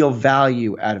going to feel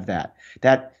value out of that.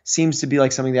 That seems to be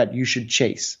something that you should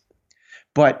chase.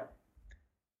 But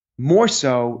more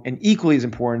so and equally as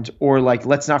important, or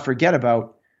let's not forget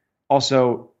about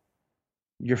also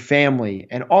your family,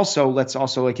 and also let's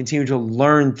also continue to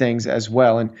learn things as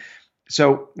well. And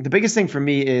so the biggest thing for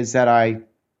me is that I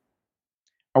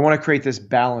want to create this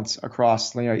balance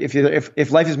across,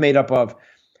 if life is made up of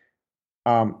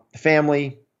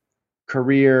family,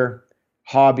 career,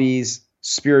 hobbies,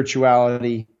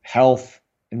 spirituality, health,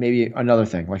 and maybe another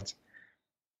thing.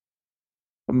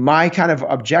 My kind of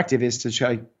objective is to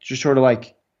just sort of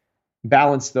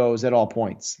balance those at all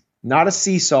points. Not a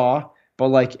seesaw,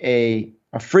 but a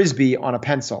frisbee on a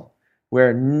pencil,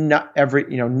 where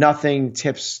nothing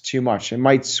tips too much. It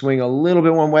might swing a little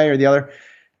bit one way or the other,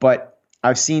 but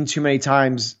I've seen too many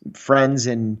times friends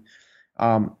and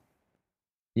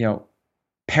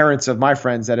parents of my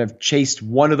friends that have chased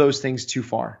one of those things too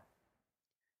far,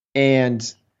 and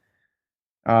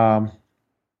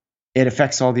it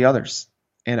affects all the others.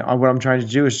 And what I'm trying to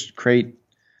do is create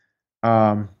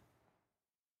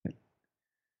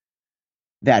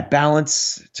that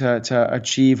balance to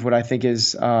achieve what I think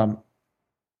is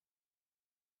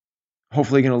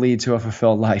hopefully going to lead to a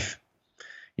fulfilled life.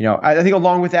 I think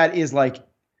along with that is the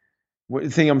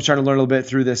thing I'm starting to learn a little bit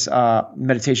through this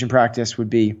meditation practice would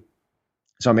be,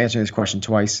 so I'm answering this question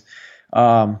twice.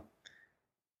 Let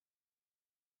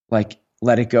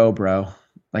it go, bro.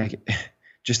 like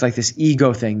just like this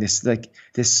ego thing, this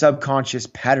subconscious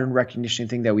pattern recognition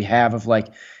thing that we have of like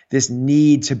this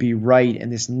need to be right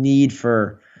and this need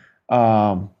for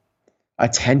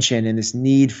attention and this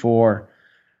need for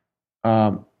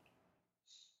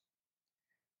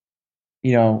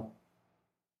you know,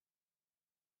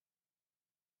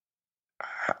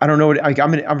 I don't know what, like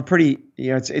I'm pretty,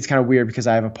 you know, it's kind of weird because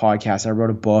I have a podcast, I wrote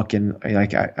a book, and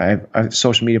like I have a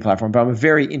social media platform, but I'm a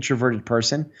very introverted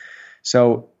person.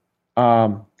 So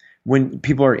when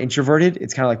people are introverted,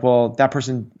 it's kind of like, well, that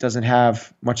person doesn't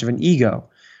have much of an ego.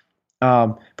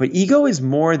 But ego is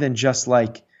more than just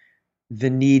like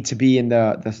the need to be in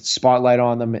the spotlight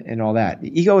on them and all that.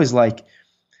 The ego is like,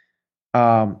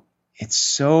 it's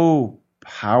so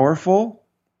powerful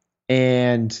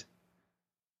and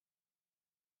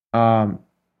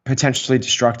potentially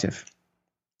destructive.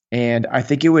 And I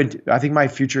think my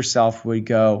future self would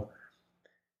go,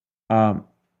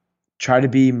 try to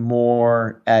be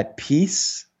more at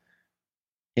peace,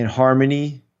 in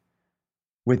harmony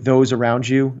with those around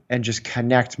you, and just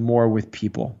connect more with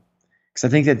people. Because I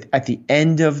think that at the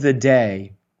end of the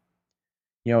day,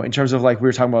 you know, in terms of like we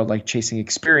were talking about like chasing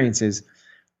experiences,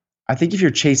 I think if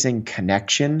you're chasing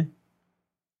connection,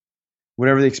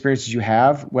 whatever the experiences you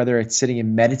have, whether it's sitting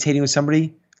and meditating with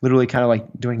somebody, literally kind of like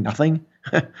doing nothing,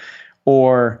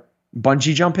 or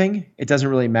bungee jumping, it doesn't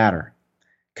really matter.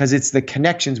 Because it's the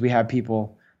connections we have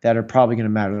people that are probably going to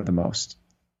matter the most.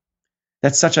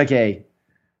 That's such like a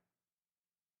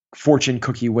fortune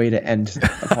cookie way to end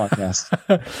a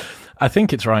podcast. I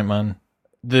think it's right, man.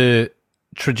 The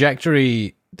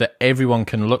trajectory that everyone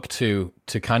can look to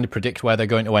kind of predict where they're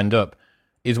going to end up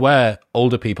is where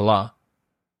older people are.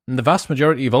 And the vast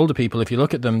majority of older people, if you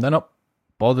look at them, they're not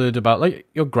bothered about, like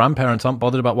your grandparents aren't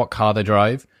bothered about what car they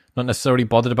drive, not necessarily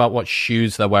bothered about what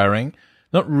shoes they're wearing,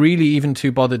 not really even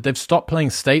too bothered. They've stopped playing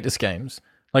status games.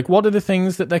 Like, what are the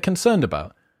things that they're concerned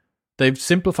about? They've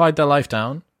simplified their life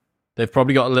down. They've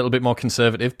probably got a little bit more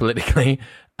conservative politically.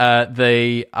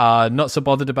 They are not so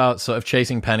bothered about sort of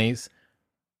chasing pennies,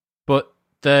 but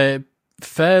they're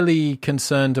fairly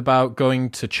concerned about going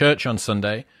to church on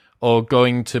Sunday or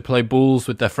going to play bowls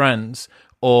with their friends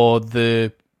or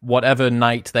the whatever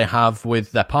night they have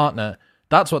with their partner.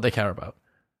 That's what they care about.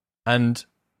 And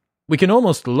we can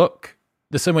almost look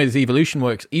the same way as evolution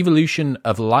works, evolution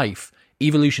of life,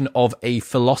 evolution of a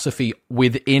philosophy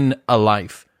within a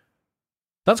life.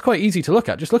 That's quite easy to look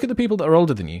at. Just look at the people that are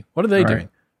older than you. What are they doing?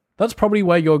 That's probably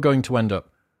where you're going to end up.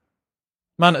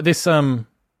 Man, this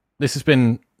has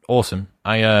been awesome.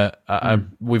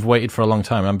 We've waited for a long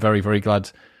time. I'm very, very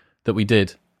glad that we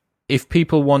did. If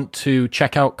people want to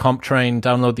check out CompTrain,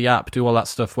 download the app, do all that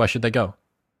stuff, where should they go?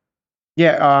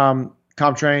 Yeah,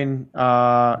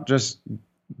 CompTrain, just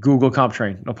Google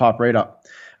CompTrain. It'll pop right up.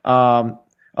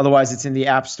 Otherwise, it's in the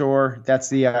App Store.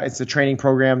 That's it's the training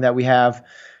program that we have.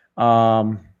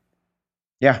 Yeah,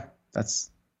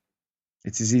 it's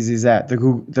as easy as that. The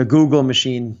Google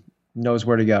machine knows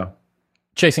where to go.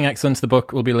 Chasing Excellence, the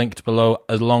book, will be linked below,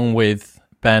 along with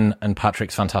Ben and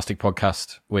Patrick's fantastic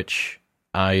podcast, which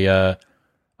I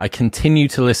continue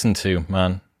to listen to,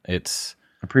 man.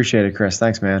 Appreciate it, Chris.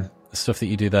 Thanks, man. The stuff that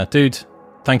you do there. Dude,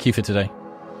 thank you for today.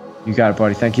 You got it,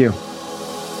 buddy. Thank you.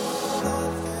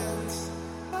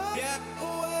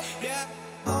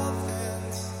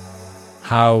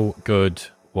 How good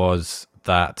was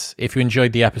that? If you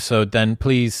enjoyed the episode, then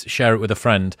please share it with a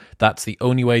friend. That's the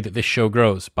only way that this show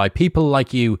grows, by people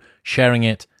like you sharing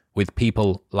it with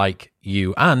people like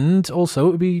you. And also,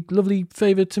 it would be a lovely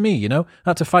favour to me, you know?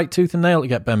 I had to fight tooth and nail to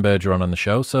get Ben Bergeron on the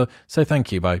show, so say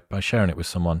thank you by sharing it with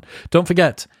someone. Don't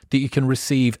forget that you can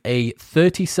receive a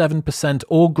 37%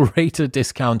 or greater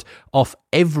discount off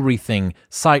everything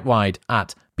site-wide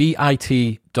at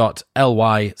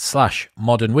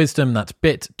bit.ly/modernwisdom. That's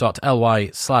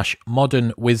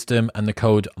bit.ly/modernwisdom, and the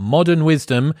code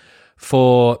modernwisdom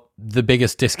for the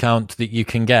biggest discount that you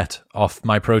can get off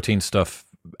my protein stuff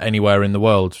anywhere in the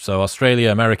world. So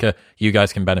Australia, America, you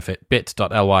guys can benefit.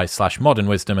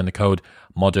 bit.ly/modernwisdom and the code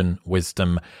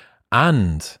modernwisdom.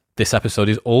 And this episode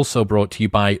is also brought to you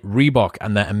by Reebok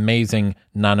and their amazing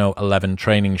Nano 11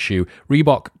 training shoe.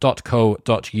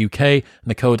 Reebok.co.uk and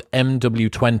the code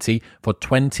MW20 for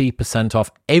 20% off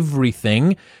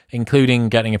everything, including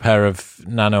getting a pair of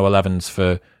Nano 11s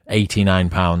for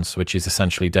 £89, which is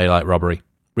essentially daylight robbery.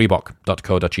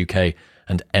 Reebok.co.uk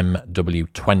and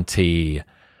MW20.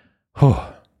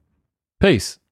 Peace.